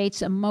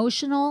 creates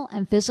emotional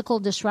and physical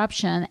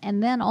disruption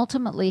and then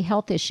ultimately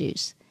health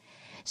issues.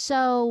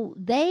 So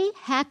they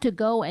had to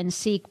go and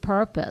seek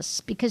purpose,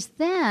 because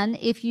then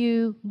if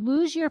you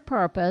lose your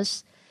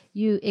purpose,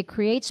 it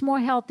creates more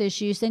health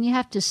issues. Then you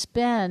have to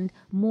spend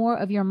more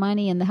of your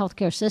money in the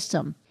healthcare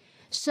system.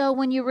 So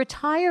when you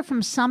retire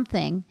from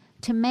something,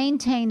 to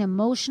maintain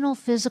emotional,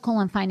 physical,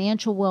 and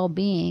financial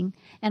well-being,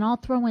 and I'll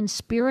throw in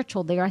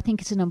spiritual there, I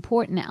think it's an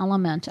important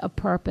element of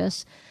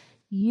purpose,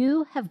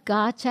 you have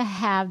got to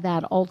have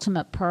that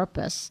ultimate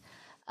purpose.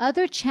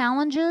 Other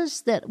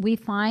challenges that we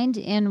find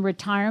in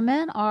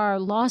retirement are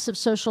loss of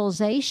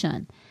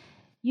socialization.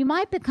 You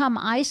might become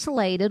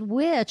isolated,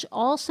 which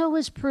also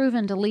is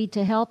proven to lead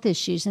to health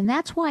issues, and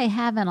that's why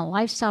having a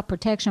lifestyle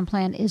protection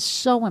plan is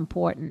so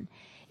important.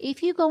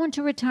 If you go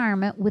into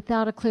retirement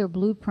without a clear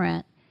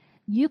blueprint,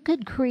 you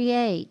could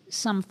create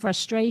some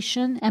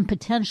frustration and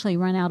potentially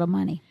run out of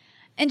money.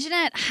 And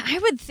Jeanette, I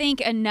would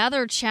think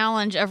another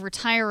challenge of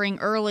retiring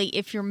early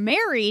if you're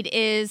married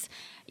is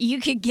you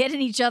could get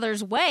in each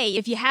other's way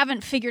if you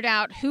haven't figured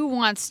out who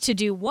wants to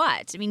do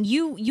what. I mean,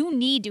 you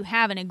need to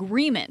have an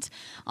agreement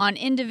on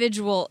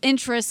individual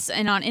interests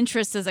and on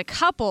interests as a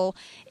couple.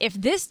 If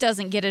this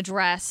doesn't get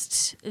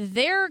addressed,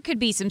 there could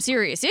be some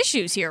serious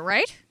issues here,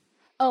 right?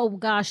 Oh,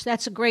 gosh,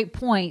 that's a great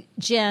point,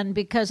 Jen,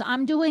 because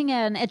I'm doing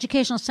an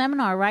educational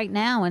seminar right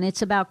now, and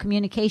it's about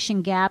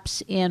communication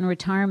gaps in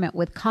retirement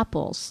with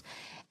couples.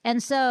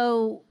 And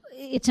so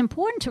it's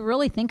important to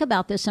really think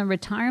about this in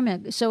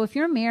retirement. So if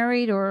you're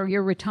married or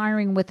you're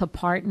retiring with a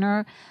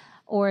partner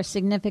or a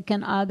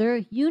significant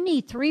other, you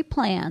need 3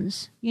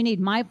 plans. You need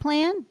my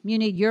plan, you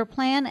need your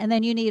plan, and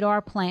then you need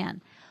our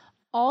plan.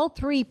 All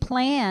 3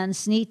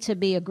 plans need to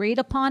be agreed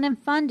upon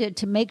and funded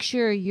to make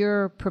sure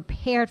you're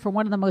prepared for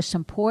one of the most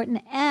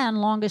important and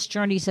longest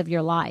journeys of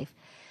your life.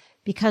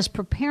 Because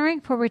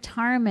preparing for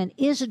retirement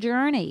is a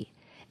journey.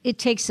 It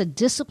takes a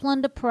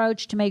disciplined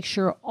approach to make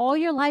sure all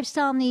your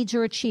lifestyle needs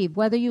are achieved,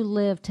 whether you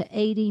live to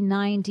 80,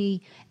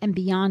 90, and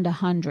beyond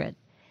 100.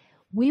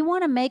 We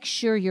want to make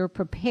sure you're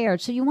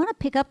prepared. So you want to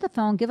pick up the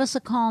phone, give us a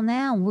call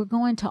now, and we're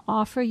going to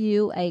offer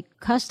you a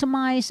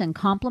customized and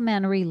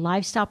complimentary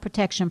lifestyle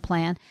protection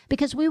plan,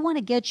 because we want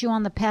to get you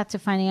on the path to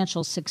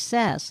financial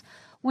success.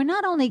 We're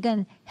not only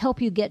going to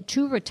help you get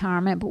to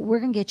retirement, but we're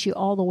going to get you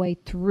all the way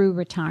through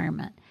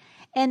retirement.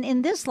 And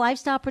in this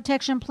lifestyle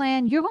protection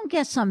plan, you're going to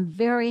get some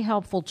very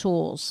helpful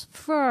tools.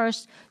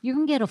 First, you're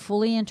going to get a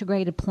fully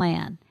integrated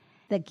plan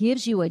that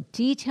gives you a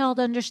detailed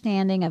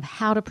understanding of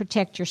how to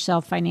protect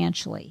yourself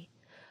financially.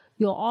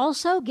 You'll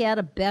also get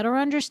a better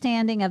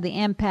understanding of the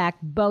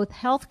impact both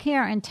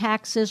healthcare and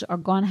taxes are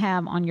going to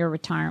have on your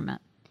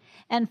retirement.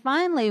 And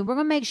finally, we're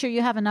going to make sure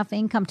you have enough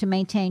income to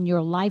maintain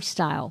your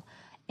lifestyle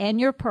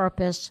and your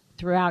purpose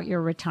throughout your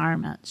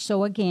retirement.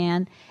 So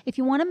again, if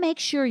you want to make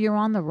sure you're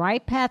on the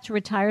right path to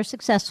retire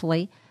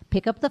successfully,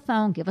 pick up the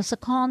phone, give us a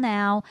call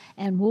now,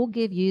 and we'll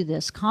give you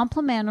this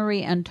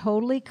complimentary and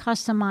totally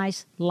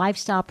customized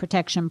lifestyle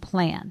protection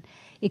plan.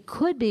 It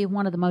could be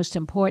one of the most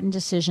important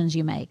decisions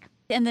you make.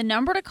 And the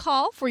number to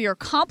call for your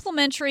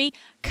complimentary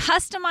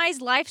customized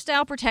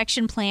lifestyle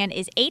protection plan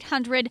is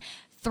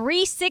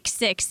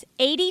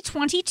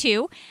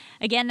 800-366-8022.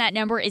 Again, that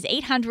number is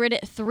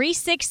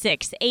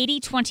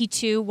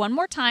 800-366-8022. One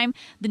more time,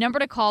 the number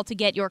to call to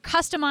get your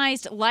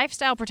customized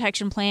lifestyle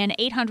protection plan,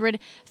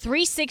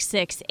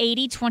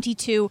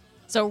 800-366-8022.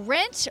 So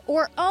rent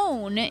or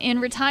own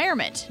in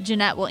retirement?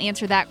 Jeanette will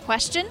answer that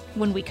question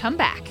when we come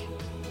back.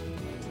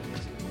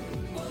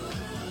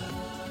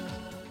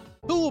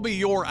 Who will be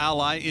your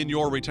ally in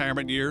your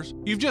retirement years?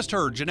 You've just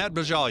heard Jeanette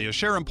Bajalia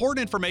share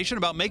important information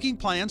about making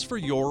plans for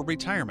your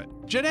retirement.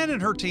 Jeanette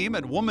and her team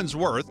at Woman's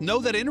Worth know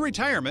that in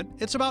retirement,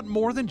 it's about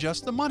more than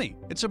just the money.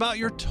 It's about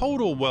your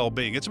total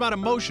well-being. It's about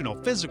emotional,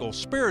 physical,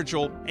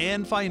 spiritual,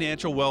 and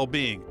financial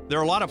well-being. There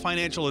are a lot of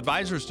financial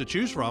advisors to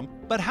choose from,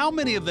 but how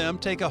many of them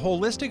take a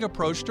holistic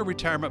approach to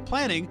retirement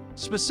planning,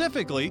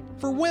 specifically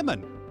for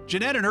women?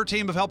 Jeanette and her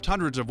team have helped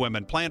hundreds of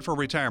women plan for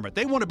retirement.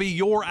 They want to be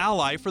your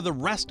ally for the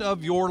rest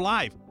of your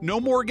life. No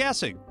more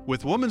guessing.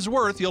 With Woman's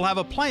Worth, you'll have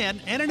a plan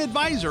and an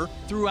advisor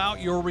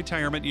throughout your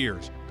retirement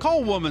years.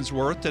 Call Woman's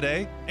Worth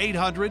today,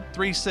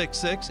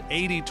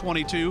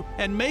 800-366-8022,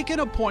 and make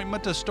an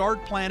appointment to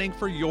start planning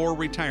for your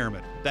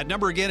retirement. That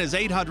number again is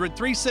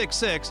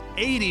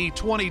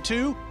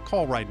 800-366-8022.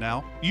 Call right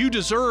now. You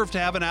deserve to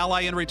have an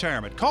ally in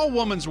retirement. Call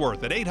Woman's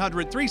Worth at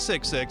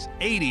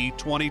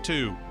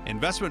 800-366-8022.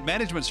 Investment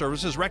management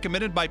services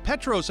recommended by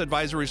Petros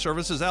Advisory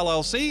Services,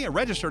 LLC, a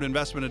registered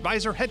investment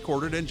advisor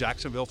headquartered in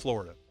Jacksonville,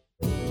 Florida.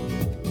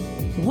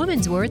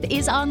 Woman's Worth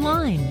is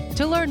online.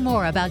 To learn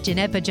more about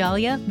Jeanette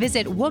Bajalia,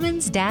 visit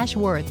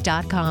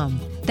womans-worth.com.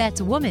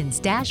 That's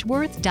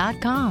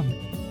womans-worth.com.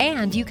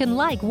 And you can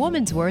like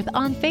Woman's Worth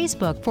on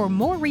Facebook for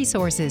more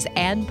resources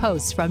and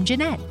posts from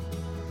Jeanette.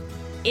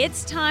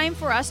 It's time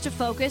for us to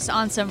focus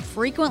on some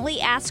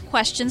frequently asked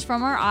questions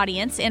from our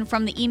audience and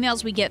from the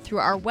emails we get through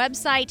our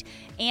website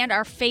and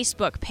our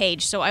Facebook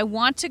page. So I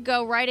want to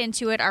go right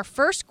into it. Our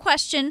first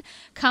question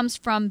comes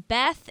from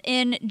Beth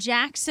in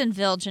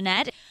Jacksonville.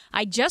 Jeanette,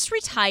 I just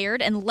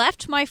retired and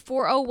left my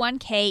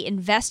 401k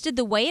invested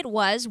the way it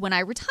was when I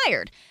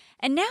retired.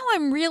 And now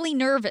I'm really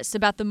nervous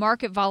about the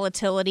market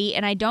volatility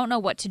and I don't know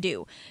what to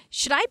do.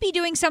 Should I be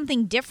doing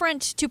something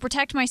different to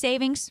protect my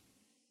savings?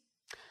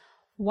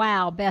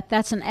 Wow, Beth,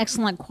 that's an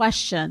excellent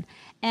question.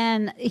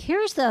 And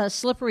here's the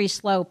slippery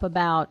slope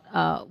about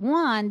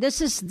one.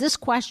 This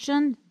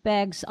question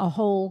begs a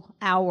whole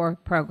hour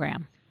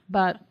program,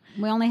 but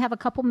we only have a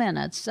couple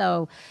minutes.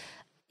 So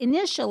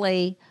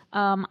initially,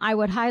 I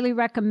would highly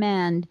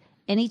recommend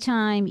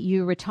anytime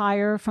you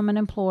retire from an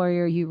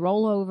employer, you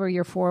roll over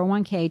your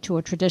 401k to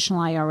a traditional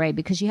IRA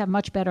because you have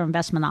much better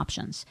investment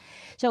options.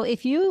 So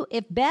if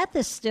Beth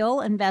is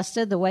still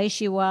invested the way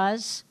she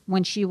was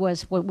when she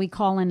was what we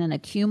call in an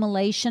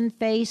accumulation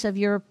phase of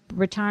your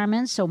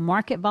retirement, so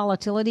market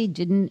volatility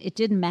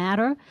didn't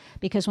matter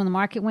because when the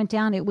market went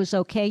down, it was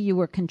okay. You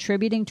were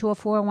contributing to a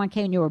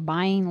 401k and you were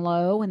buying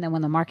low, and then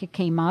when the market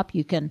came up,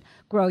 you can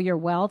grow your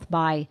wealth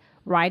by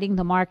riding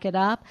the market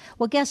up.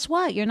 Well, guess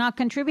what? You're not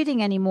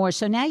contributing anymore.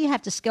 So now you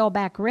have to scale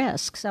back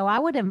risk. So I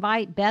would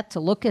invite Beth to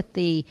look at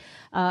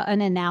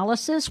an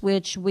analysis,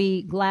 which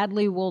we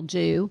gladly will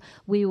do.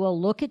 We will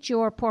look at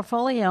your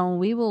portfolio and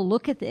we will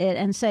look at it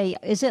and say,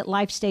 is it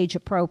life stage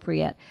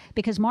appropriate?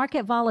 Because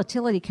market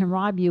volatility can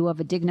rob you of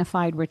a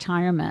dignified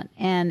retirement.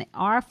 And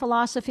our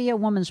philosophy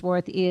at Woman's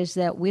Worth is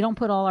that we don't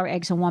put all our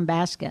eggs in one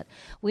basket.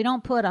 We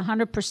don't put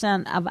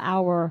 100% of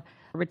our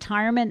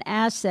retirement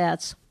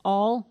assets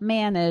all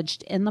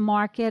managed in the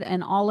market,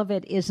 and all of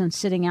it isn't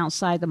sitting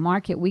outside the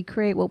market. We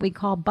create what we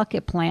call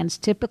bucket plans.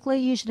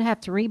 Typically, you should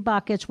have 3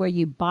 buckets where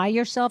you buy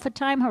yourself a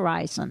time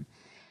horizon.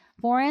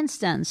 For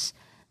instance,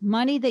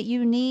 money that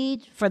you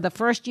need for the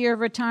first year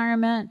of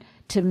retirement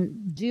to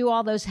do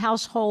all those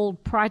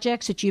household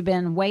projects that you've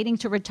been waiting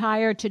to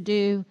retire to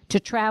do, to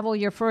travel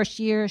your first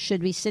year, should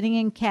be sitting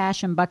in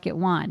cash in bucket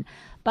 1.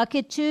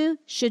 Bucket 2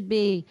 should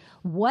be,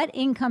 what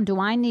income do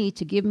I need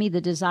to give me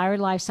the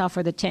desired lifestyle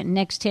for the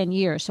next 10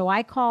 years? So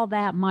I call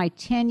that my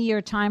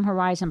 10-year time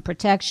horizon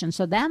protection.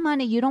 So that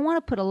money, you don't want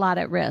to put a lot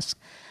at risk.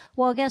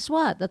 Well, guess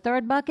what? The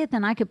third bucket,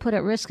 then I could put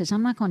at risk because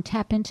I'm not going to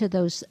tap into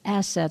those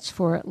assets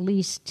for at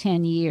least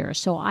 10 years.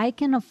 So I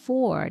can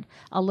afford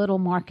a little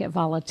market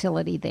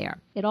volatility there.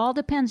 It all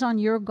depends on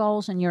your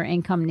goals and your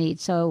income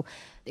needs. So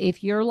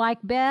if you're like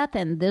Beth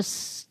and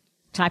this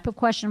type of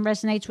question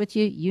resonates with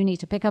you, you need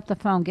to pick up the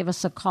phone, give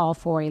us a call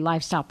for a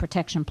lifestyle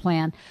protection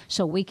plan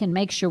so we can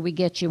make sure we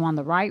get you on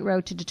the right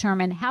road to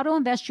determine how to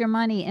invest your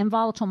money in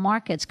volatile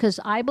markets, because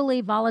I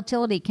believe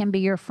volatility can be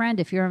your friend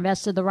if you're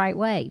invested the right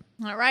way.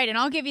 All right, and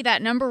I'll give you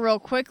that number real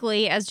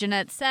quickly. As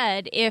Jeanette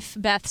said, if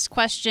Beth's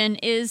question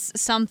is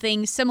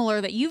something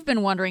similar that you've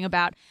been wondering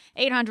about,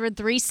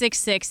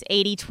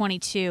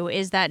 800-366-8022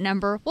 is that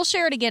number. We'll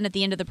share it again at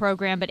the end of the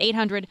program, but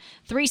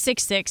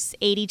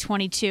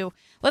 800-366-8022.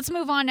 Let's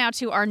move on now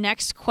to our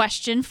next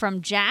question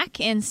from Jack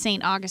in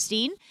St.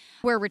 Augustine.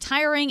 We're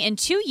retiring in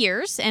 2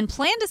 years and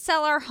plan to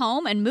sell our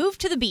home and move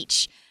to the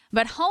beach.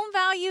 But home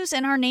values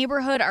in our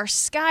neighborhood are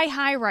sky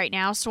high right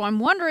now, so I'm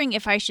wondering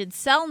if I should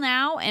sell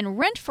now and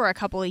rent for a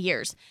couple of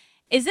years.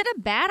 Is it a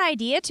bad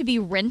idea to be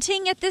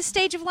renting at this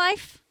stage of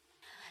life?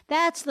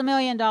 That's the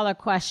million-dollar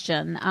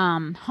question.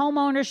 Home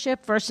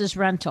ownership versus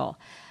rental.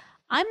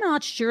 I'm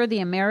not sure the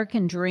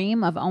American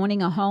dream of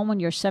owning a home when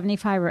you're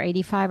 75 or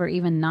 85 or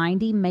even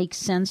 90 makes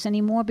sense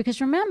anymore,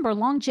 because remember,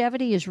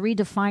 longevity is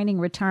redefining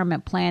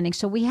retirement planning.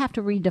 So we have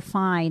to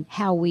redefine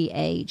how we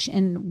age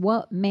and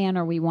what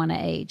manner we want to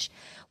age.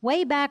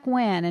 Way back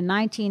when, in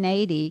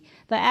 1980,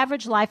 the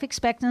average life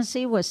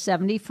expectancy was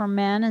 70 for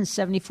men and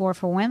 74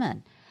 for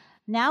women.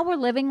 Now we're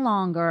living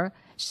longer.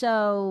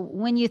 So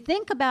when you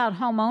think about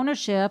home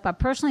ownership, I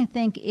personally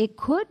think it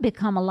could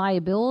become a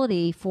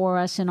liability for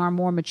us in our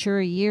more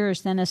mature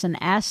years than as an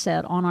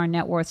asset on our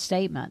net worth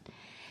statement.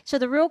 So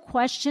the real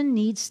question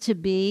needs to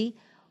be,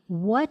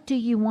 what do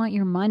you want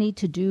your money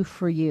to do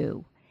for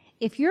you?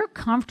 If you're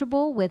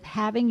comfortable with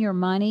having your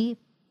money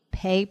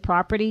pay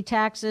property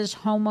taxes,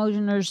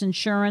 homeowners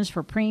insurance,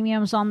 for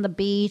premiums on the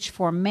beach,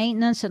 for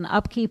maintenance and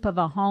upkeep of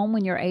a home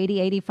when you're 80,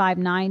 85,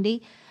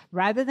 90,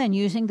 rather than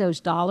using those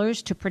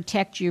dollars to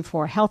protect you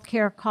for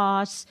healthcare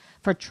costs,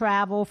 for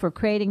travel, for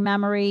creating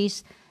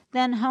memories,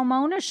 then home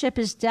ownership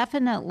is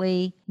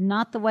definitely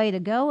not the way to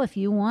go if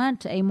you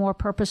want a more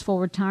purposeful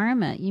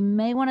retirement. You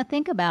may want to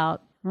think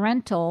about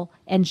rental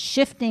and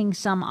shifting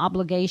some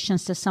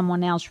obligations to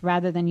someone else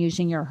rather than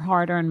using your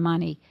hard-earned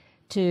money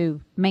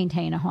to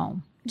maintain a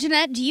home.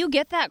 Jeanette, do you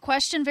get that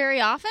question very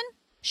often?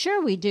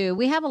 Sure we do.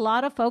 We have a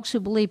lot of folks who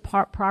believe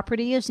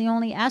property is the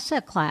only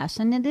asset class,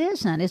 and it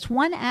isn't. It's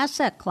one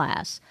asset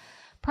class.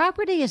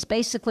 Property is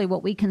basically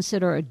what we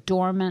consider a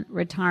dormant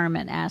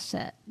retirement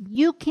asset.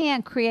 You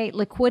can't create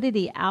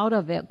liquidity out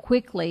of it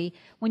quickly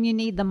when you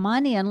need the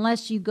money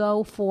unless you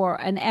go for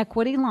an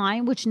equity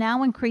line, which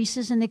now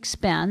increases in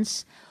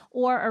expense,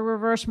 or a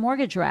reverse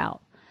mortgage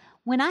route.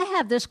 When I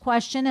have this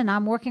question and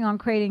I'm working on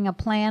creating a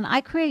plan,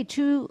 I create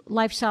two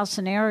lifestyle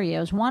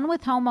scenarios, one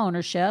with home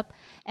ownership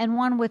and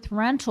one with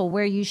rental,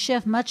 where you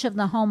shift much of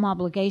the home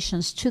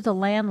obligations to the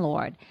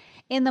landlord.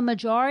 In the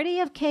majority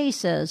of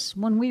cases,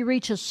 when we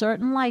reach a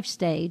certain life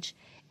stage,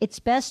 it's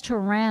best to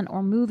rent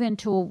or move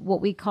into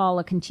what we call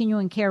a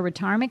continuing care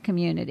retirement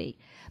community.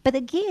 But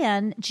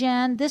again,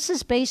 Jen, this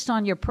is based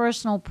on your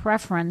personal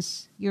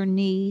preference, your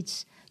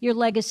needs, your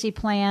legacy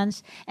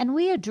plans, and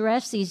we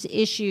address these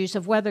issues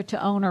of whether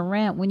to own or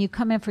rent when you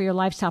come in for your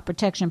lifestyle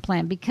protection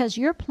plan, because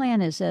your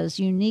plan is as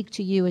unique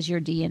to you as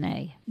your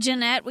DNA.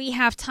 Jeanette, we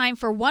have time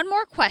for one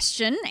more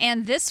question,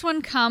 and this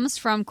one comes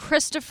from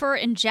Christopher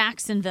in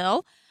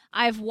Jacksonville.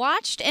 I've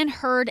watched and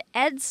heard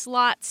Ed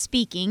Slott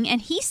speaking,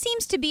 and he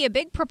seems to be a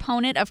big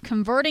proponent of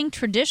converting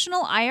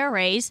traditional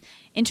IRAs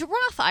into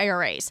Roth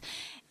IRAs.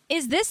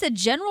 Is this a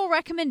general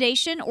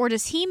recommendation, or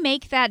does he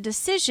make that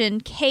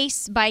decision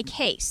case by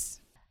case?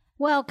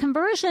 Well,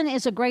 conversion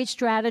is a great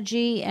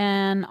strategy,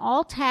 and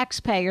all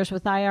taxpayers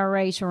with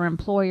IRAs or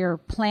employer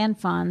plan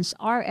funds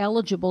are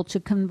eligible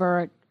to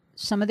convert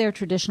some of their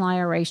traditional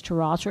IRAs to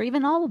Roths, or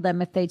even all of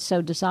them if they'd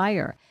so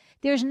desire.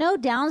 There's no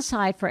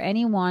downside for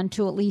anyone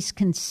to at least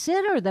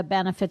consider the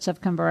benefits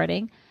of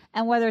converting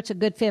and whether it's a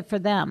good fit for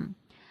them.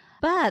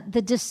 But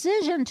the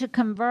decision to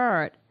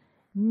convert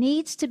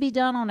needs to be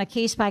done on a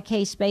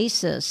case-by-case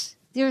basis.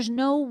 There's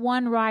no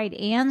one right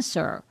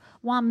answer.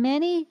 While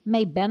many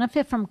may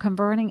benefit from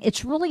converting,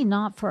 it's really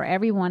not for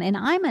everyone. And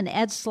I'm an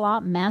Ed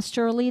Slott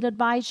Master Elite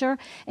Advisor,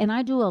 and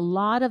I do a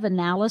lot of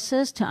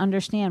analysis to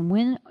understand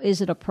when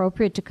is it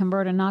appropriate to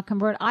convert or not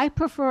convert. I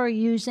prefer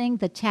using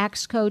the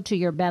tax code to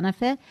your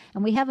benefit,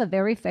 and we have a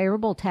very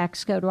favorable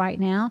tax code right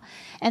now.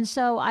 And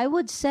so I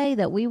would say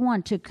that we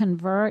want to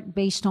convert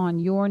based on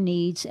your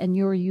needs and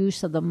your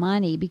use of the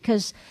money,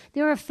 because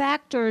there are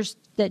factors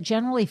that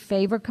generally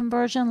favor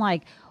conversion,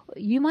 like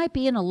you might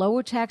be in a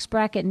lower tax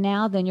bracket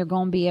now than you're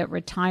going to be at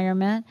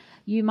retirement.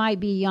 You might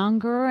be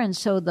younger, and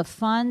so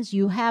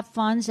you have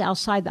funds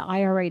outside the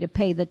IRA to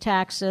pay the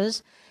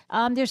taxes.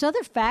 There's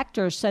other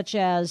factors such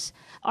as,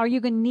 are you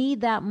going to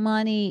need that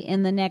money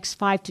in the next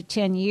 5 to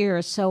 10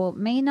 years? So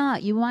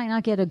you might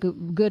not get a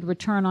good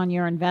return on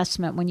your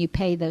investment when you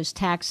pay those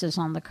taxes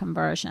on the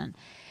conversion.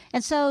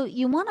 And so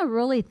you want to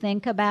really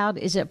think about,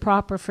 is it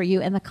proper for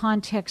you in the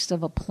context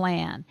of a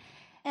plan?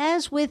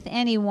 As with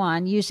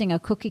anyone using a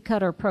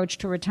cookie-cutter approach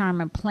to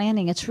retirement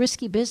planning, it's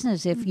risky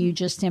business if you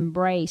just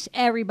embrace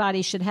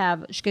everybody should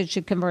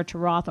convert to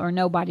Roth or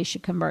nobody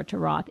should convert to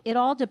Roth. It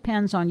all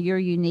depends on your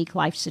unique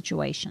life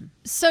situation.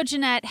 So,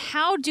 Jeanette,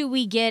 how do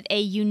we get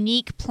a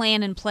unique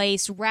plan in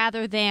place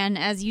rather than,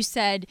 as you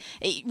said,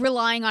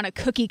 relying on a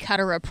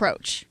cookie-cutter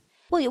approach?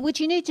 Well, what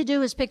you need to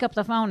do is pick up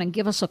the phone and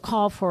give us a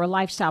call for a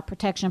lifestyle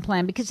protection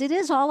plan, because it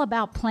is all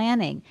about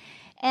planning.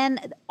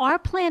 And our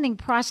planning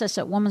process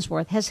at Woman's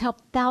Worth has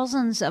helped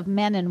thousands of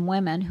men and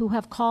women who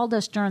have called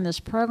us during this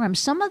program.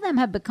 Some of them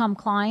have become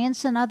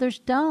clients and others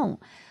don't.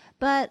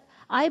 But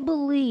I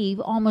believe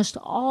almost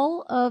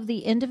all of the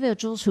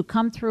individuals who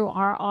come through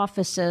our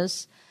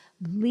offices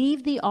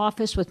leave the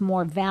office with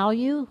more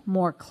value,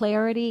 more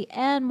clarity,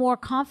 and more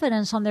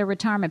confidence on their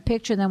retirement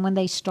picture than when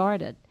they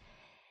started.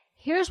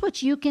 Here's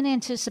what you can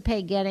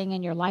anticipate getting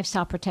in your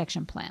lifestyle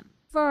protection plan.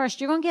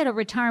 First, you're going to get a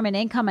retirement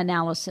income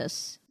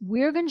analysis.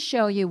 We're going to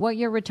show you what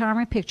your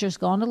retirement picture is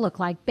going to look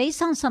like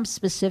based on some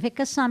specific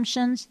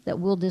assumptions that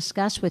we'll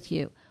discuss with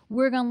you.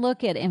 We're going to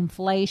look at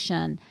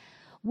inflation.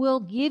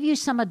 We'll give you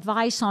some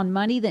advice on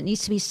money that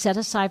needs to be set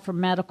aside for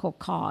medical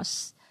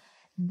costs.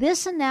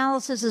 This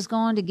analysis is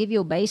going to give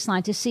you a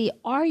baseline to see,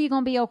 are you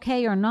going to be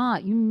okay or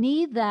not? You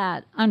need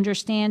that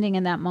understanding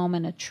in that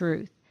moment of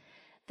truth.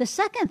 The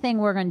second thing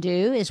we're going to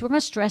do is we're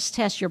going to stress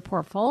test your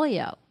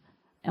portfolio.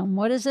 And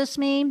what does this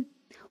mean?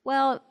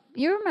 Well,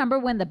 you remember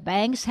when the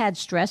banks had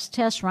stress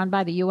tests run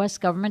by the U.S.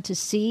 government to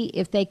see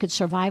if they could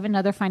survive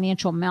another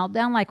financial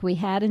meltdown like we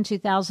had in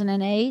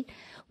 2008?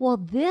 Well,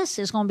 this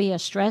is going to be a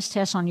stress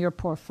test on your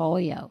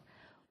portfolio.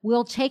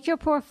 We'll take your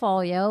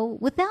portfolio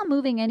without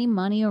moving any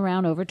money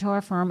around over to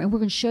our firm, and we're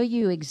going to show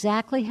you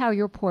exactly how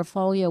your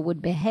portfolio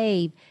would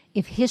behave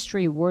if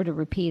history were to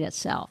repeat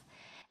itself.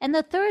 And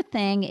the third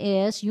thing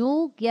is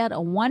you'll get a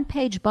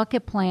one-page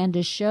bucket plan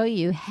to show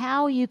you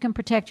how you can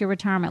protect your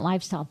retirement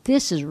lifestyle.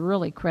 This is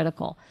really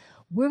critical.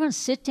 We're going to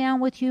sit down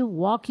with you,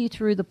 walk you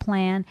through the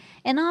plan,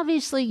 and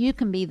obviously you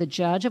can be the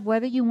judge of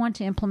whether you want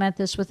to implement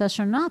this with us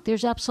or not.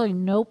 There's absolutely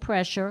no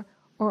pressure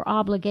or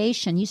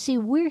obligation. You see,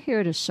 we're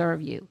here to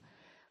serve you.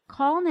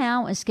 Call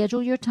now and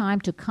schedule your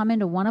time to come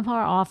into one of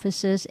our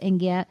offices and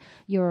get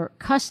your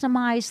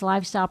customized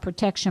lifestyle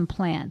protection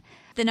plan.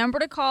 The number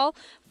to call,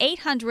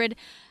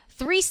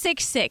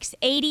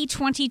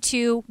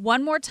 800-366-8022.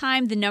 One more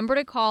time, the number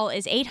to call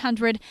is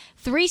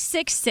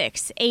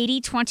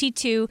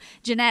 800-366-8022.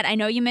 Jeanette, I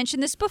know you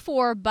mentioned this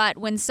before, but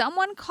when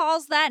someone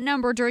calls that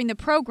number during the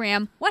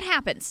program, what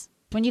happens?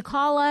 When you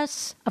call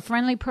us, a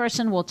friendly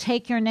person will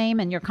take your name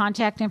and your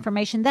contact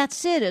information.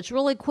 That's it. It's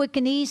really quick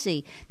and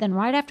easy. Then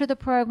right after the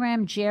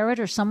program, Jared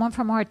or someone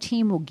from our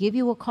team will give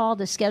you a call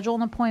to schedule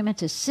an appointment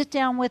to sit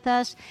down with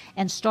us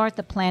and start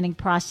the planning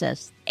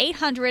process.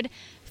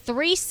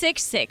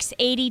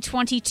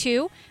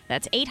 800-366-8022.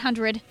 That's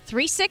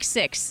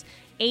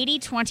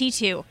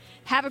 800-366-8022.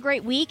 Have a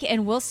great week,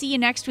 and we'll see you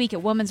next week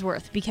at Woman's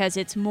Worth, because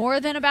it's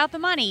more than about the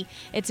money.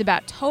 It's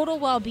about total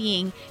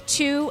well-being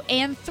to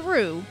and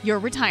through your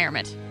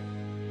retirement.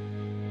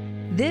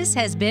 This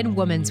has been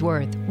Woman's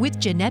Worth with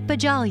Jeanette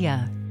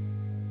Bajalia.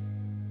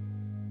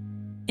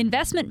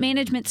 Investment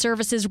management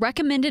services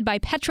recommended by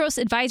Petros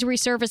Advisory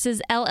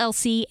Services,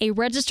 LLC, a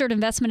registered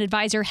investment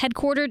advisor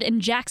headquartered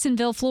in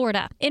Jacksonville,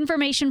 Florida.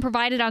 Information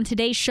provided on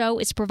today's show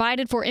is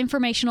provided for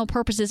informational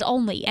purposes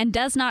only and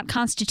does not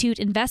constitute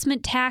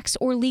investment, tax,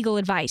 or legal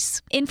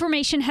advice.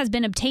 Information has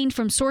been obtained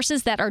from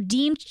sources that are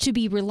deemed to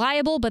be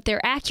reliable, but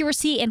their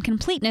accuracy and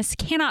completeness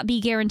cannot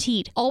be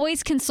guaranteed.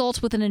 Always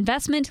consult with an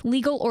investment,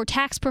 legal, or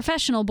tax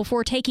professional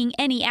before taking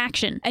any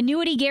action.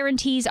 Annuity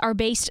guarantees are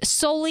based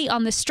solely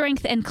on the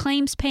strength and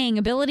claims paying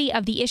ability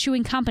of the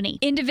issuing company.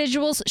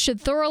 Individuals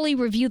should thoroughly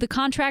review the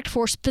contract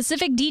for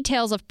specific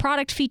details of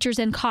product features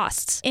and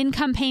costs.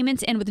 Income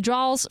payments and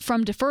withdrawals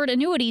from deferred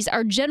annuities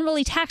are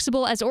generally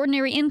taxable as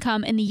ordinary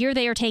income in the year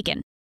they are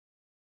taken.